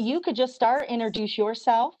if you could just start, introduce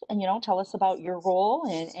yourself and, tell us about your role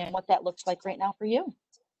and what that looks like right now for you.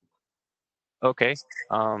 Okay.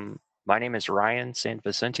 My name is Ryan San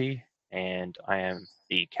Vicente, and I am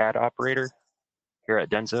the CAD operator here at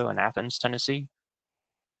DENSO in Athens, Tennessee.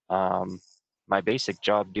 My basic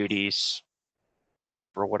job duties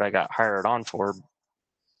for what I got hired on for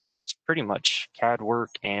is pretty much CAD work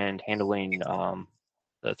and handling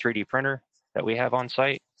the 3D printer that we have on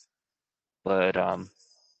site. But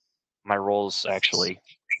my role's actually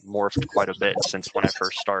morphed quite a bit since when I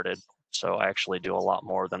first started. So I actually do a lot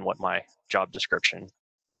more than what my job description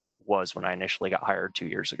was when I initially got hired 2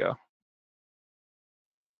 years ago.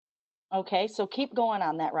 Okay, so keep going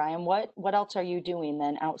on that, Ryan. What else are you doing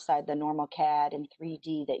then outside the normal CAD and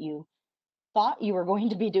 3D that you thought you were going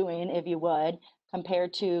to be doing, if you would,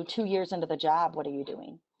 compared to 2 years into the job? What are you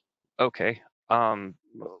doing? Okay. Um,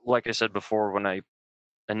 like I said before, when I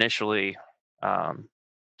initially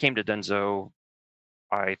came to Denso,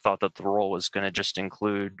 I thought that the role was going to just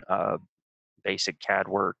include basic CAD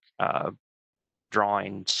work,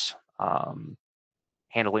 drawings,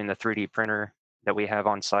 handling the 3D printer that we have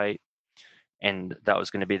on site, and that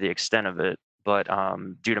was going to be the extent of it. But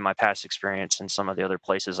due to my past experience and some of the other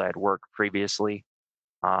places I had worked previously,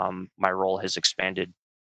 my role has expanded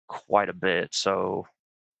quite a bit. So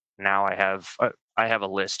now I have a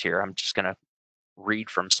list here. I'm just going to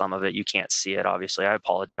read from some of it. You can't see it, obviously. I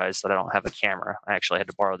apologize that I don't have a camera. I actually had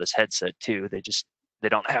to borrow this headset too. They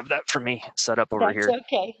don't have that for me set up over That's here.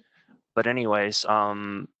 okay. But anyways,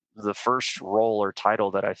 the first role or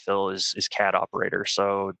title that I fill is CAD operator.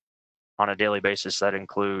 So on a daily basis, that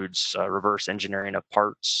includes reverse engineering of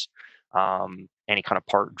parts, any kind of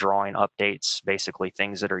part drawing updates, basically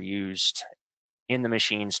things that are used in the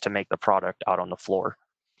machines to make the product out on the floor.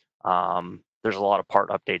 There's a lot of part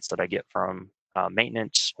updates that I get from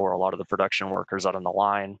maintenance or a lot of the production workers out on the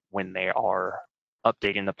line when they are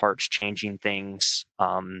updating the parts, changing things.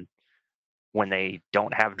 When they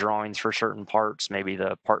don't have drawings for certain parts, maybe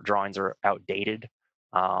the part drawings are outdated.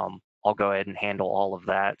 I'll go ahead and handle all of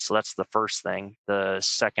that. So that's the first thing. The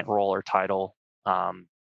second role or title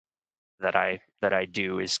that I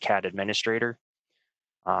do is CAD administrator.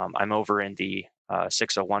 I'm over in the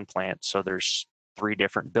 601 plant, so there's 3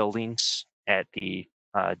 different buildings at the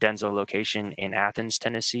Denso location in Athens,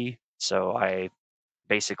 Tennessee. So I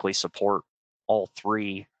basically support all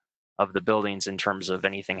 3 of the buildings in terms of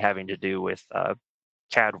anything having to do with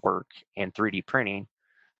CAD work and 3D printing.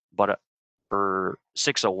 But for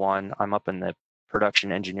 601, I'm up in the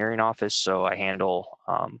production engineering office, so I handle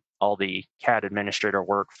all the CAD administrator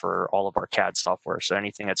work for all of our CAD software. So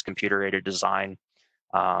anything that's computer aided design.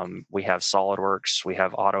 We have SolidWorks, we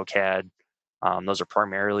have AutoCAD. Those are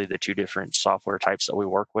primarily the 2 different software types that we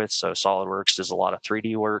work with. So SolidWorks does a lot of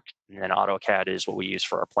 3D work, and then AutoCAD is what we use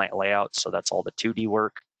for our plant layout. So that's all the 2D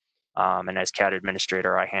work. And as CAD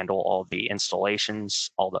administrator, I handle all the installations,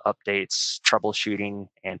 all the updates, troubleshooting,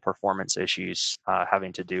 and performance issues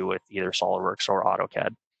having to do with either SolidWorks or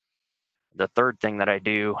AutoCAD. The third thing that I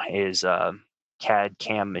do is CAD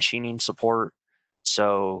CAM machining support.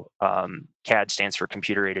 So CAD stands for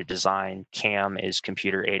computer aided design. CAM is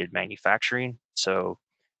computer aided manufacturing. So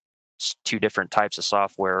it's 2 different types of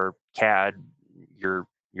software. CAD, you're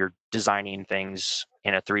designing things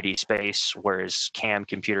in a 3D space, whereas CAM,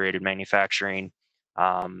 computer aided manufacturing,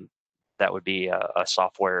 that would be a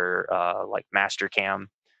software like Mastercam.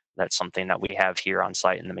 That's something that we have here on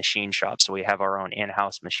site in the machine shop. So we have our own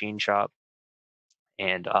in-house machine shop.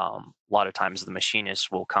 And a lot of times the machinists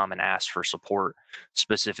will come and ask for support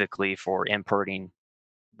specifically for importing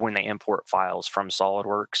when they import files from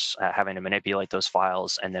SolidWorks, having to manipulate those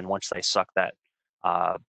files. And then once they suck that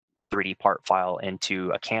 3D part file into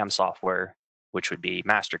a CAM software, which would be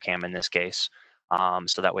Mastercam in this case,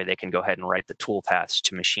 so that way they can go ahead and write the tool paths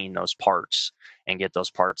to machine those parts and get those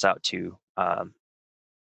parts out to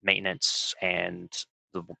maintenance and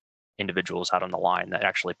the individuals out on the line that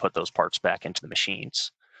actually put those parts back into the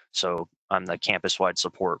machines. So I'm the campus-wide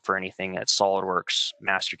support for anything that's SolidWorks,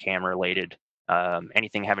 Mastercam related,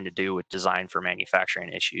 anything having to do with design for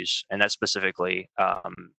manufacturing issues. And that specifically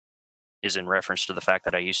is in reference to the fact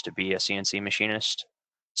that I used to be a CNC machinist.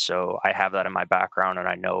 So I have that in my background, and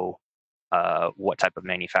I know what type of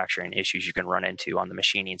manufacturing issues you can run into on the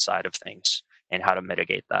machining side of things and how to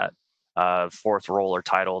mitigate that. Fourth role or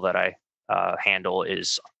title that I handle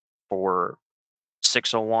is for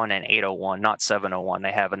 601 and 801, not 701.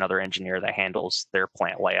 They have another engineer that handles their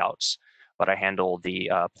plant layouts, but I handle the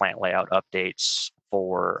plant layout updates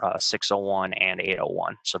for 601 and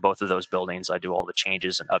 801. So both of those buildings, I do all the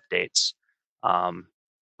changes and updates.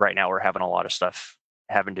 Right now, we're having a lot of stuff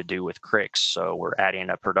having to do with cricks. So we're adding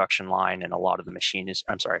a production line, and a lot of the machinists,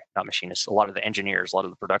 I'm sorry, not machinists, a lot of the engineers, a lot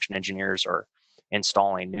of the production engineers are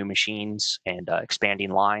installing new machines and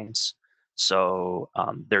expanding lines. So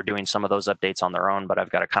they're doing some of those updates on their own, but I've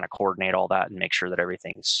got to kind of coordinate all that and make sure that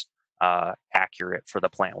everything's accurate for the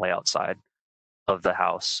plant layout side of the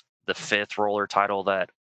house. The fifth roller title that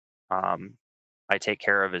I take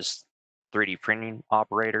care of is 3D printing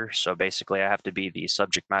operator. So basically I have to be the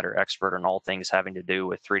subject matter expert on all things having to do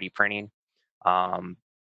with 3D printing.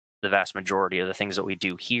 The vast majority of the things that we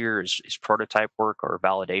do here is prototype work or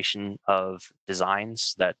validation of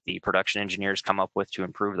designs that the production engineers come up with to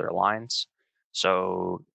improve their lines.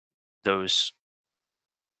 So those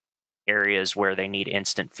areas where they need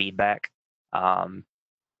instant feedback,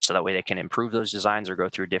 so that way they can improve those designs or go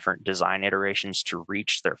through different design iterations to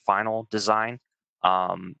reach their final design.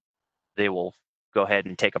 They will go ahead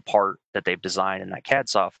and take a part that they've designed in that CAD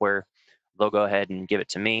software. They'll go ahead and give it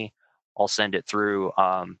to me. I'll send it through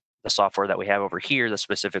the software that we have over here that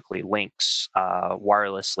specifically links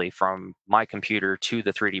wirelessly from my computer to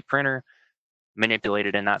the 3D printer, manipulate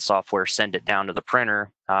it in that software, send it down to the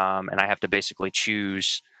printer, and I have to basically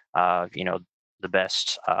choose, the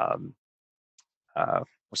best,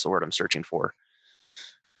 what's the word I'm searching for?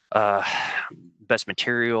 Best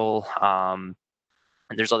material.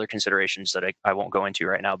 And there's other considerations that I won't go into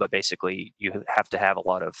right now, but basically you have to have a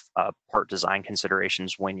lot of part design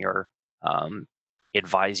considerations when you're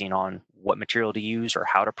advising on what material to use or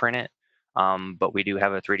how to print it. But we do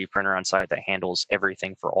have a 3D printer on site that handles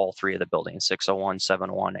everything for all three of the buildings, 601,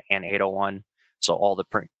 701, and 801. So all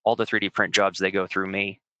the 3D print jobs, they go through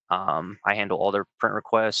me. I handle all their print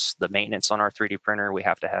requests, the maintenance on our 3D printer. We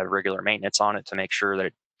have to have regular maintenance on it to make sure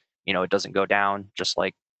that it doesn't go down, just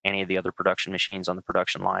like any of the other production machines on the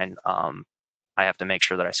production line. I have to make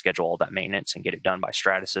sure that I schedule all that maintenance and get it done by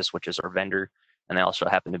Stratasys, which is our vendor, and they also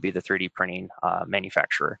happen to be the 3D printing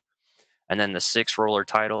manufacturer. And then the sixth roller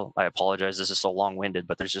title, I apologize, this is so long-winded,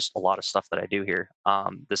 but there's just a lot of stuff that I do here.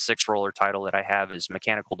 The sixth roller title that I have is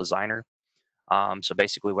mechanical designer. So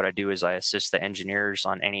basically what I do is I assist the engineers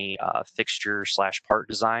on any fixture/part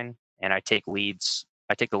design, and I take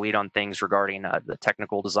the lead on things regarding the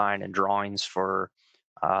technical design and drawings for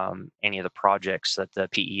any of the projects that the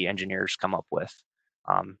PE engineers come up with.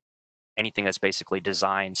 Anything that's basically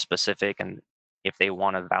design specific, and if they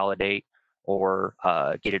want to validate or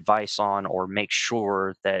get advice on or make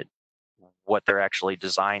sure that what they're actually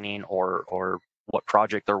designing or what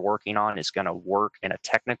project they're working on is going to work in a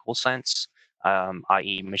technical sense,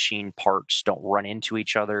 i.e. machine parts don't run into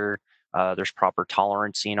each other, there's proper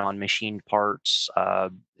tolerancing on machined parts,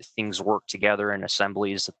 things work together in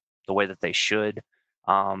assemblies the way that they should,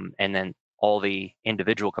 and then all the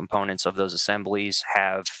individual components of those assemblies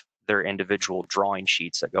have their individual drawing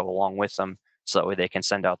sheets that go along with them, so that way they can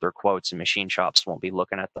send out their quotes and machine shops won't be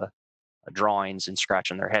looking at the drawings and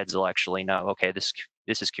scratching their heads. They'll actually know, okay, this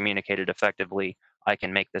is communicated effectively, I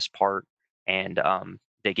can make this part, and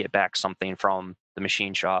they get back something from the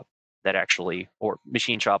machine shop that actually, or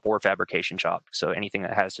machine shop or fabrication shop. So anything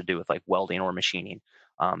that has to do with like welding or machining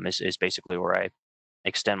is basically where I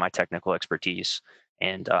extend my technical expertise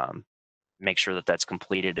and make sure that that's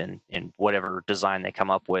completed in whatever design they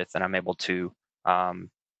come up with, and I'm able to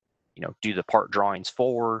do the part drawings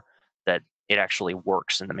for that it actually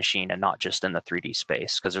works in the machine and not just in the 3D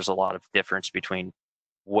space, because there's a lot of difference between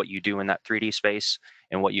what you do in that 3D space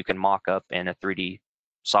and what you can mock up in a 3D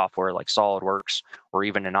software like SolidWorks or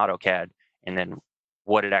even in AutoCAD, and then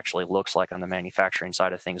what it actually looks like on the manufacturing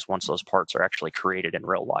side of things once those parts are actually created in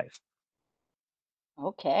real life.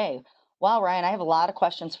 Okay. Wow, Ryan, I have a lot of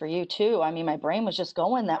questions for you too. I mean, my brain was just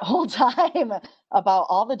going that whole time about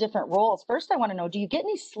all the different roles. First, I want to know, do you get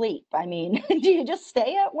any sleep? I mean, do you just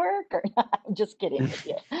stay at work or I'm just kidding with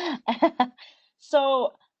you.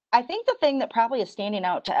 So I think the thing that probably is standing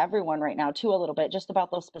out to everyone right now too, a little bit, just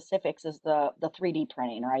about those specifics is the 3D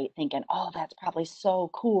printing, right? Thinking, oh, that's probably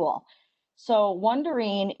so cool. So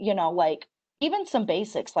wondering, like even some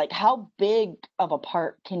basics, like how big of a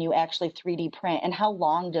part can you actually 3D print and how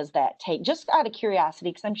long does that take? Just out of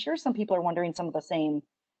curiosity, because I'm sure some people are wondering some of the same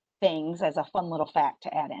things as a fun little fact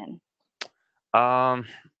to add in.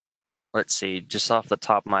 Let's see, just off the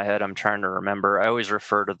top of my head, I'm trying to remember. I always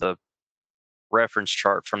refer to the reference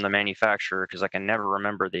chart from the manufacturer because I can never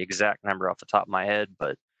remember the exact number off the top of my head,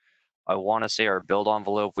 but I want to say our build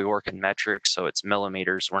envelope, we work in metric, so it's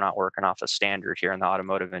millimeters. We're not working off a standard here in the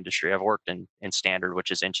automotive industry. I've worked in standard, which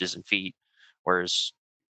is inches and feet, whereas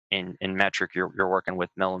in metric, you're working with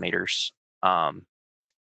millimeters.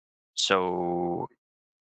 So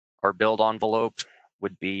our build envelope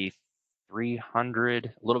would be 300,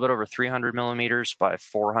 a little bit over 300 millimeters by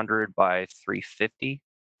 400 by 350,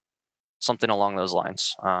 something along those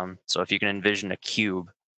lines. So if you can envision a cube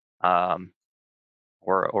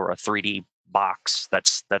or a 3D box,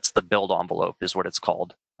 that's the build envelope is what it's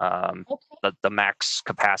called. Okay. The max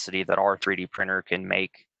capacity that our 3D printer can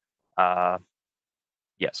make.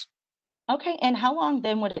 Yes. Okay. And how long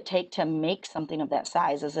then would it take to make something of that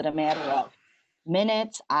size? Is it a matter of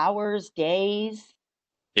minutes, hours, days?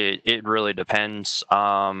 It really depends.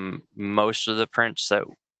 Most of the prints that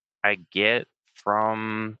I get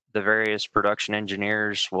from the various production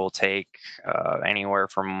engineers will take anywhere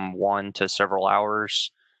from 1 to several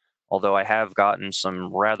hours. Although I have gotten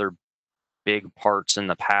some rather big parts in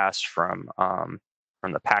the past from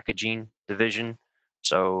the packaging division.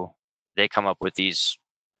 So they come up with these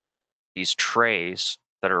trays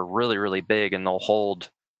that are really, really big, and they'll hold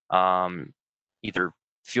either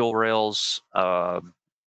fuel rails,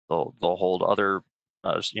 they'll hold other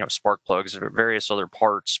spark plugs or various other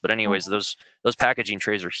parts. But anyways, those packaging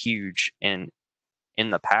trays are huge. And in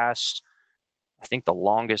the past, I think the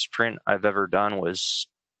longest print I've ever done was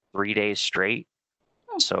 3 days straight.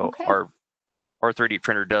 So Okay. our 3D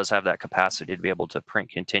printer does have that capacity to be able to print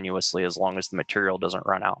continuously as long as the material doesn't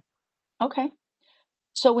run out. Okay.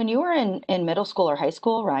 So when you were in middle school or high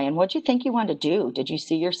school, Ryan, what did you think you wanted to do? Did you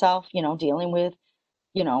see yourself, dealing with,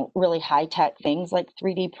 really high tech things like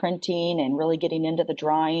 3D printing and really getting into the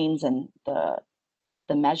drawings and the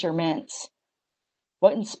measurements?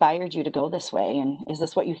 What inspired you to go this way? And is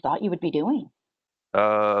this what you thought you would be doing?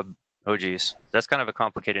 Oh geez, that's kind of a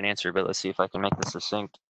complicated answer, but let's see if I can make this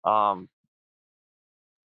succinct.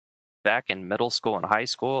 Back in middle school and high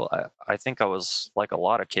school, I think I was like a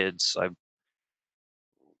lot of kids. I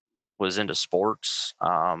was into sports.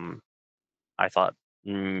 I thought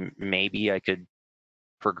maybe I could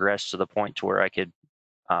progress to the point to where I could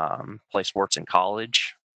play sports in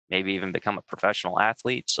college, maybe even become a professional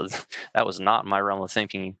athlete. So that was not my realm of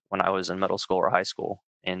thinking when I was in middle school or high school.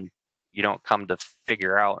 And you don't come to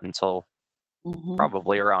figure out until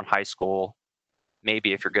probably around high school,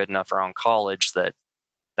 maybe if you're good enough around college, that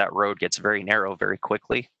road gets very narrow very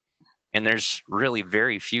quickly. And there's really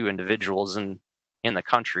very few individuals in the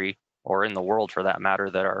country or in the world for that matter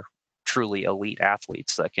that are truly elite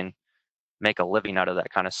athletes that can make a living out of that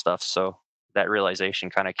kind of stuff. So that realization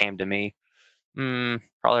kind of came to me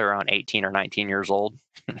probably around 18 or 19 years old.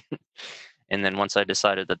 And then once I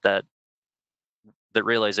decided that the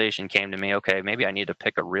realization came to me, okay, maybe I need to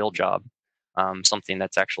pick a real job, something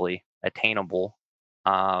that's actually attainable.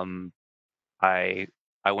 I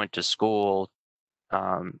went to school.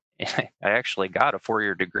 I actually got a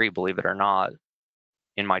 4-year degree, believe it or not,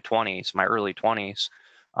 in my 20s, my early 20s,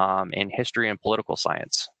 in history and political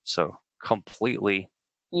science. So completely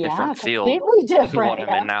different field Completely than different. what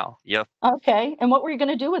I'm in now. Yep. Okay. And what were you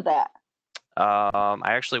going to do with that? I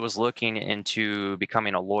actually was looking into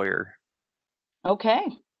becoming a lawyer. Okay.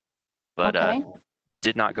 But Okay.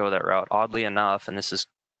 did not go that route. Oddly enough, and this is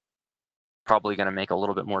probably going to make a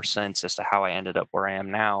little bit more sense as to how I ended up where I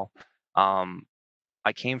am now.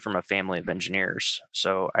 I came from a family of engineers,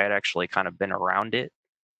 so I had actually kind of been around it.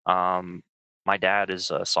 My dad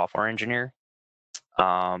is a software engineer,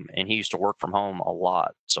 and he used to work from home a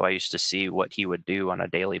lot. So I used to see what he would do on a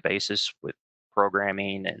daily basis with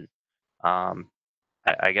programming and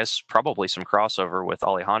I guess probably some crossover with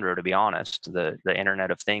Alejandro, to be honest, the Internet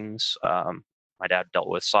of Things. My dad dealt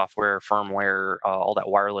with software, firmware, all that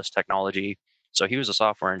wireless technology. So he was a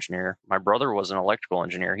software engineer. My brother was an electrical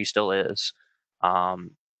engineer. He still is. And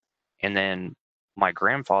then my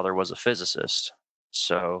grandfather was a physicist.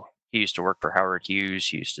 So he used to work for Howard Hughes.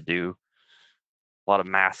 He used to do a lot of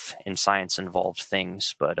math and science involved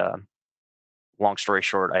things. But long story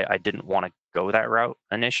short, I didn't want to go that route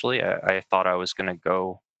initially. I thought I was going to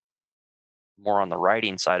go more on the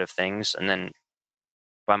writing side of things. And then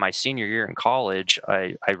by my senior year in college,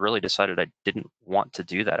 I really decided I didn't want to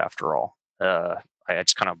do that after all. I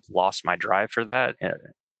just kind of lost my drive for that,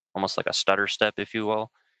 almost like a stutter step, if you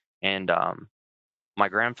will. And my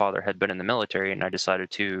grandfather had been in the military, and I decided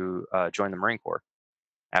to join the Marine Corps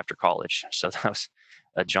after college. So that was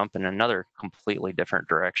a jump in another completely different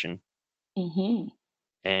direction.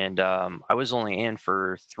 And I was only in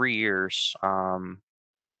for 3 years.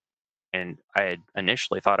 And I had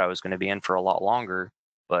initially thought I was going to be in for a lot longer,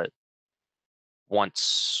 but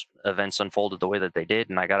once events unfolded the way that they did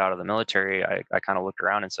and I got out of the military, I kind of looked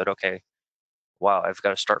around and said, okay, wow, I've got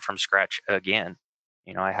to start from scratch again.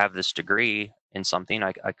 You know, I have this degree in something.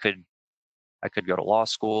 I could go to law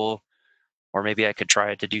school, or maybe I could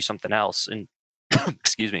try to do something else. And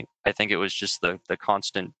excuse me, I think it was just the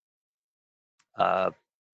constant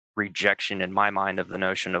rejection in my mind of the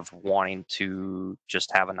notion of wanting to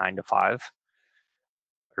just have a 9 to 5.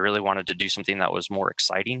 I really wanted to do something that was more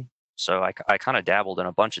exciting. So I kind of dabbled in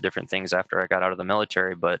a bunch of different things after I got out of the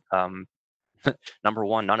military, but number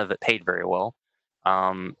one, none of it paid very well.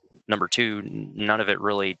 Number two, none of it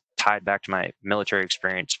really tied back to my military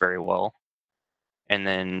experience very well. And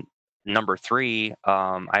then number three,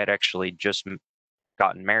 I had actually just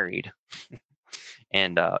gotten married,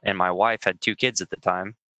 and my wife had 2 kids at the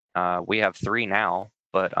time. We have 3 now,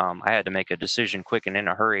 but I had to make a decision quick and in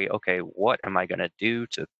a hurry. Okay, what am I going to do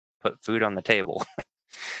to put food on the table?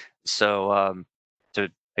 So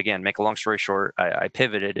to again make a long story short, I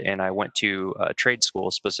pivoted and I went to trade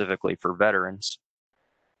school specifically for veterans,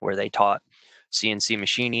 where they taught CNC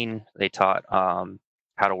machining. They taught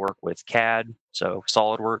how to work with CAD, so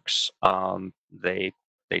SolidWorks. They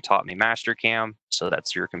taught me Mastercam, so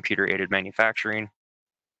that's your computer aided manufacturing.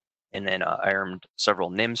 And then I earned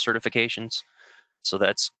several NIM certifications. So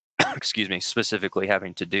that's, excuse me, specifically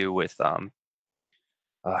having to do with, I'm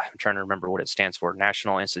trying to remember what it stands for,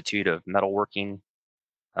 National Institute of Metalworking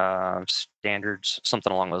Standards,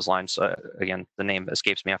 something along those lines. Again, the name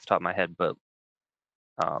escapes me off the top of my head, but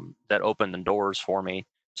that opened the doors for me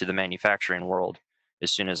to the manufacturing world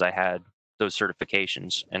as soon as I had those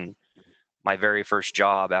certifications. And my very first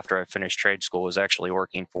job after I finished trade school was actually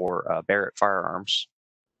working for Barrett Firearms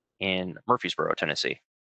in Murfreesboro, Tennessee.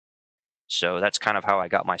 So that's kind of how I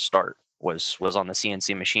got my start, was on the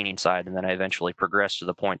CNC machining side, and then I eventually progressed to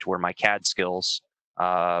the point to where my CAD skills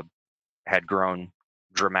had grown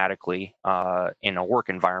dramatically in a work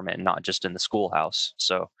environment and not just in the schoolhouse.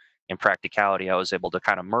 So in practicality, I was able to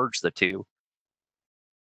kind of merge the two,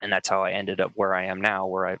 and that's how I ended up where I am now,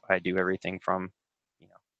 where I do everything from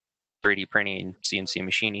 3D printing, CNC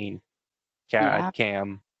machining, CAD, Yeah.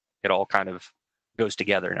 CAM. It all kind of goes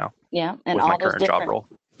together now. Yeah, and with all my those current job different, role.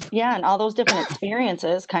 yeah, and all those different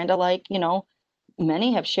experiences, kind of like,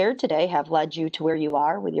 many have shared today, have led you to where you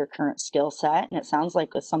are with your current skill set. And it sounds like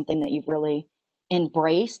it's something that you've really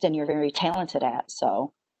embraced and you're very talented at.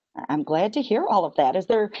 So I'm glad to hear all of that. Is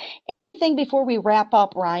there anything before we wrap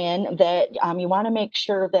up, Ryan, that you want to make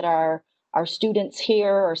sure that our students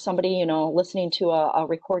here, or somebody, listening to a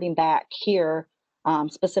recording back here,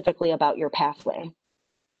 specifically about your pathway?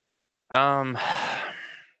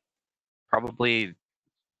 Probably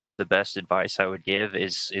the best advice I would give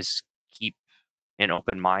is keep an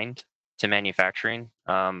open mind to manufacturing.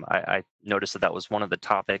 I noticed that was one of the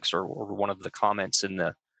topics, or one of the comments in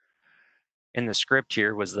the script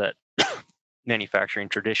here, was that manufacturing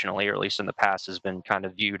traditionally, or at least in the past, has been kind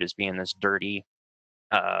of viewed as being this dirty,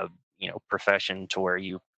 profession, to where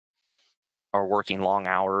you are working long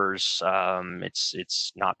hours.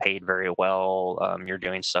 It's not paid very well. You're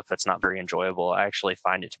doing stuff that's not very enjoyable. I actually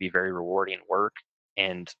find it to be very rewarding work.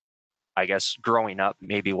 And I guess growing up,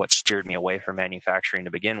 maybe what steered me away from manufacturing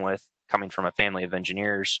to begin with, coming from a family of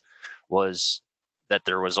engineers, was that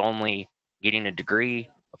there was only getting a degree,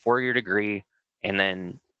 a 4-year degree, and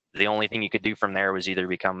then the only thing you could do from there was either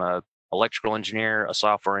become a electrical engineer, a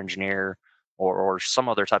software engineer, or some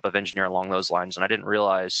other type of engineer along those lines. And I didn't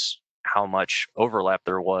realize how much overlap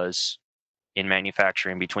there was in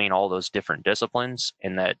manufacturing between all those different disciplines,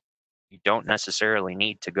 and that you don't necessarily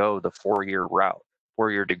need to go the 4-year route,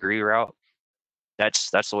 4-year degree route.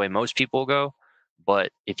 That's the way most people go.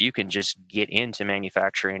 But if you can just get into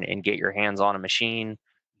manufacturing and get your hands on a machine,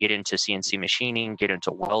 get into CNC machining, get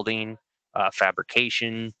into welding,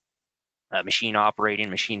 fabrication, machine operating,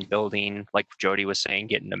 machine building, like Jody was saying,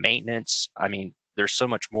 get into maintenance. I mean, there's so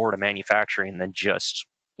much more to manufacturing than just,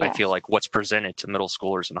 I feel Yes. like, what's presented to middle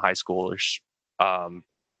schoolers and high schoolers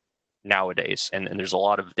nowadays. And there's a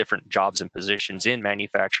lot of different jobs and positions in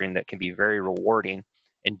manufacturing that can be very rewarding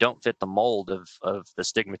and don't fit the mold of the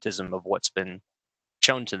stigmatism of what's been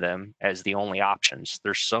shown to them as the only options.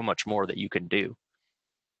 There's so much more that you can do.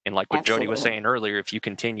 And like what Jody was Absolutely. saying earlier, if you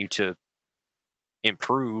continue to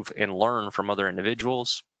improve and learn from other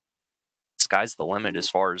individuals, sky's the limit as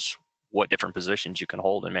far as what different positions you can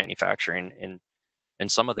hold in manufacturing.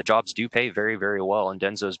 And some of the jobs do pay very, very well. And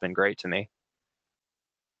DENSO has been great to me.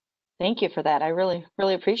 Thank you for that. I really,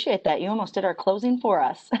 really appreciate that. You almost did our closing for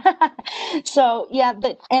us. So yeah,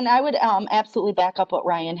 and I would absolutely back up what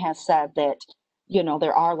Ryan has said, that you know,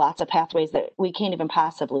 there are lots of pathways that we can't even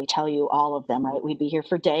possibly tell you all of them, right? We'd be here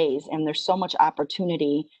for days, and there's so much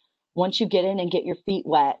opportunity once you get in and get your feet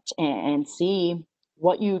wet and see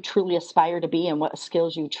what you truly aspire to be and what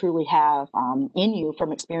skills you truly have in you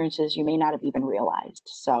from experiences you may not have even realized.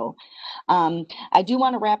 So I do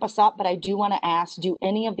want to wrap us up, but I do want to ask, do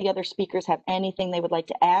any of the other speakers have anything they would like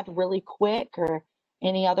to add really quick, or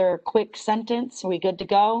any other quick sentence? Are we good to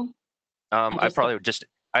go?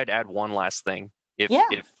 I'd add one last thing. If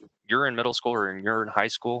you're in middle school or you're in high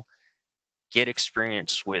school, get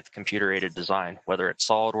experience with computer aided design, whether it's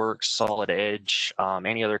SolidWorks, Solid Edge,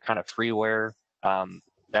 any other kind of freeware.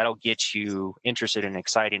 That'll get you interested and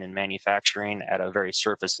excited in manufacturing at a very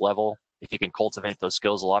surface level. If you can cultivate those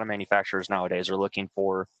skills, a lot of manufacturers nowadays are looking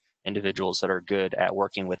for individuals that are good at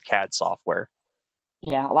working with CAD software.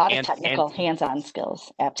 Yeah, a lot of technical hands-on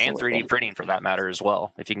skills, absolutely. And 3D printing for that matter as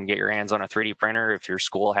well. If you can get your hands on a 3D printer, if your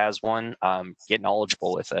school has one, get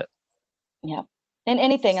knowledgeable with it. Yeah. And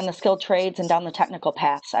anything in the skilled trades and down the technical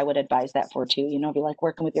paths, I would advise that for too. You know, if you like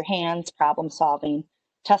working with your hands, problem solving,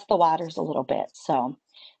 test the waters a little bit. So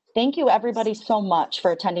thank you everybody so much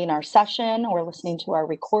for attending our session or listening to our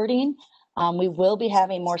recording. We will be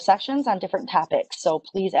having more sessions on different topics. So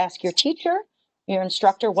please ask your teacher, your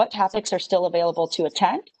instructor, what topics are still available to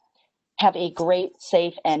attend. Have a great,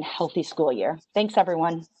 safe, and healthy school year. Thanks,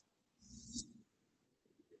 everyone.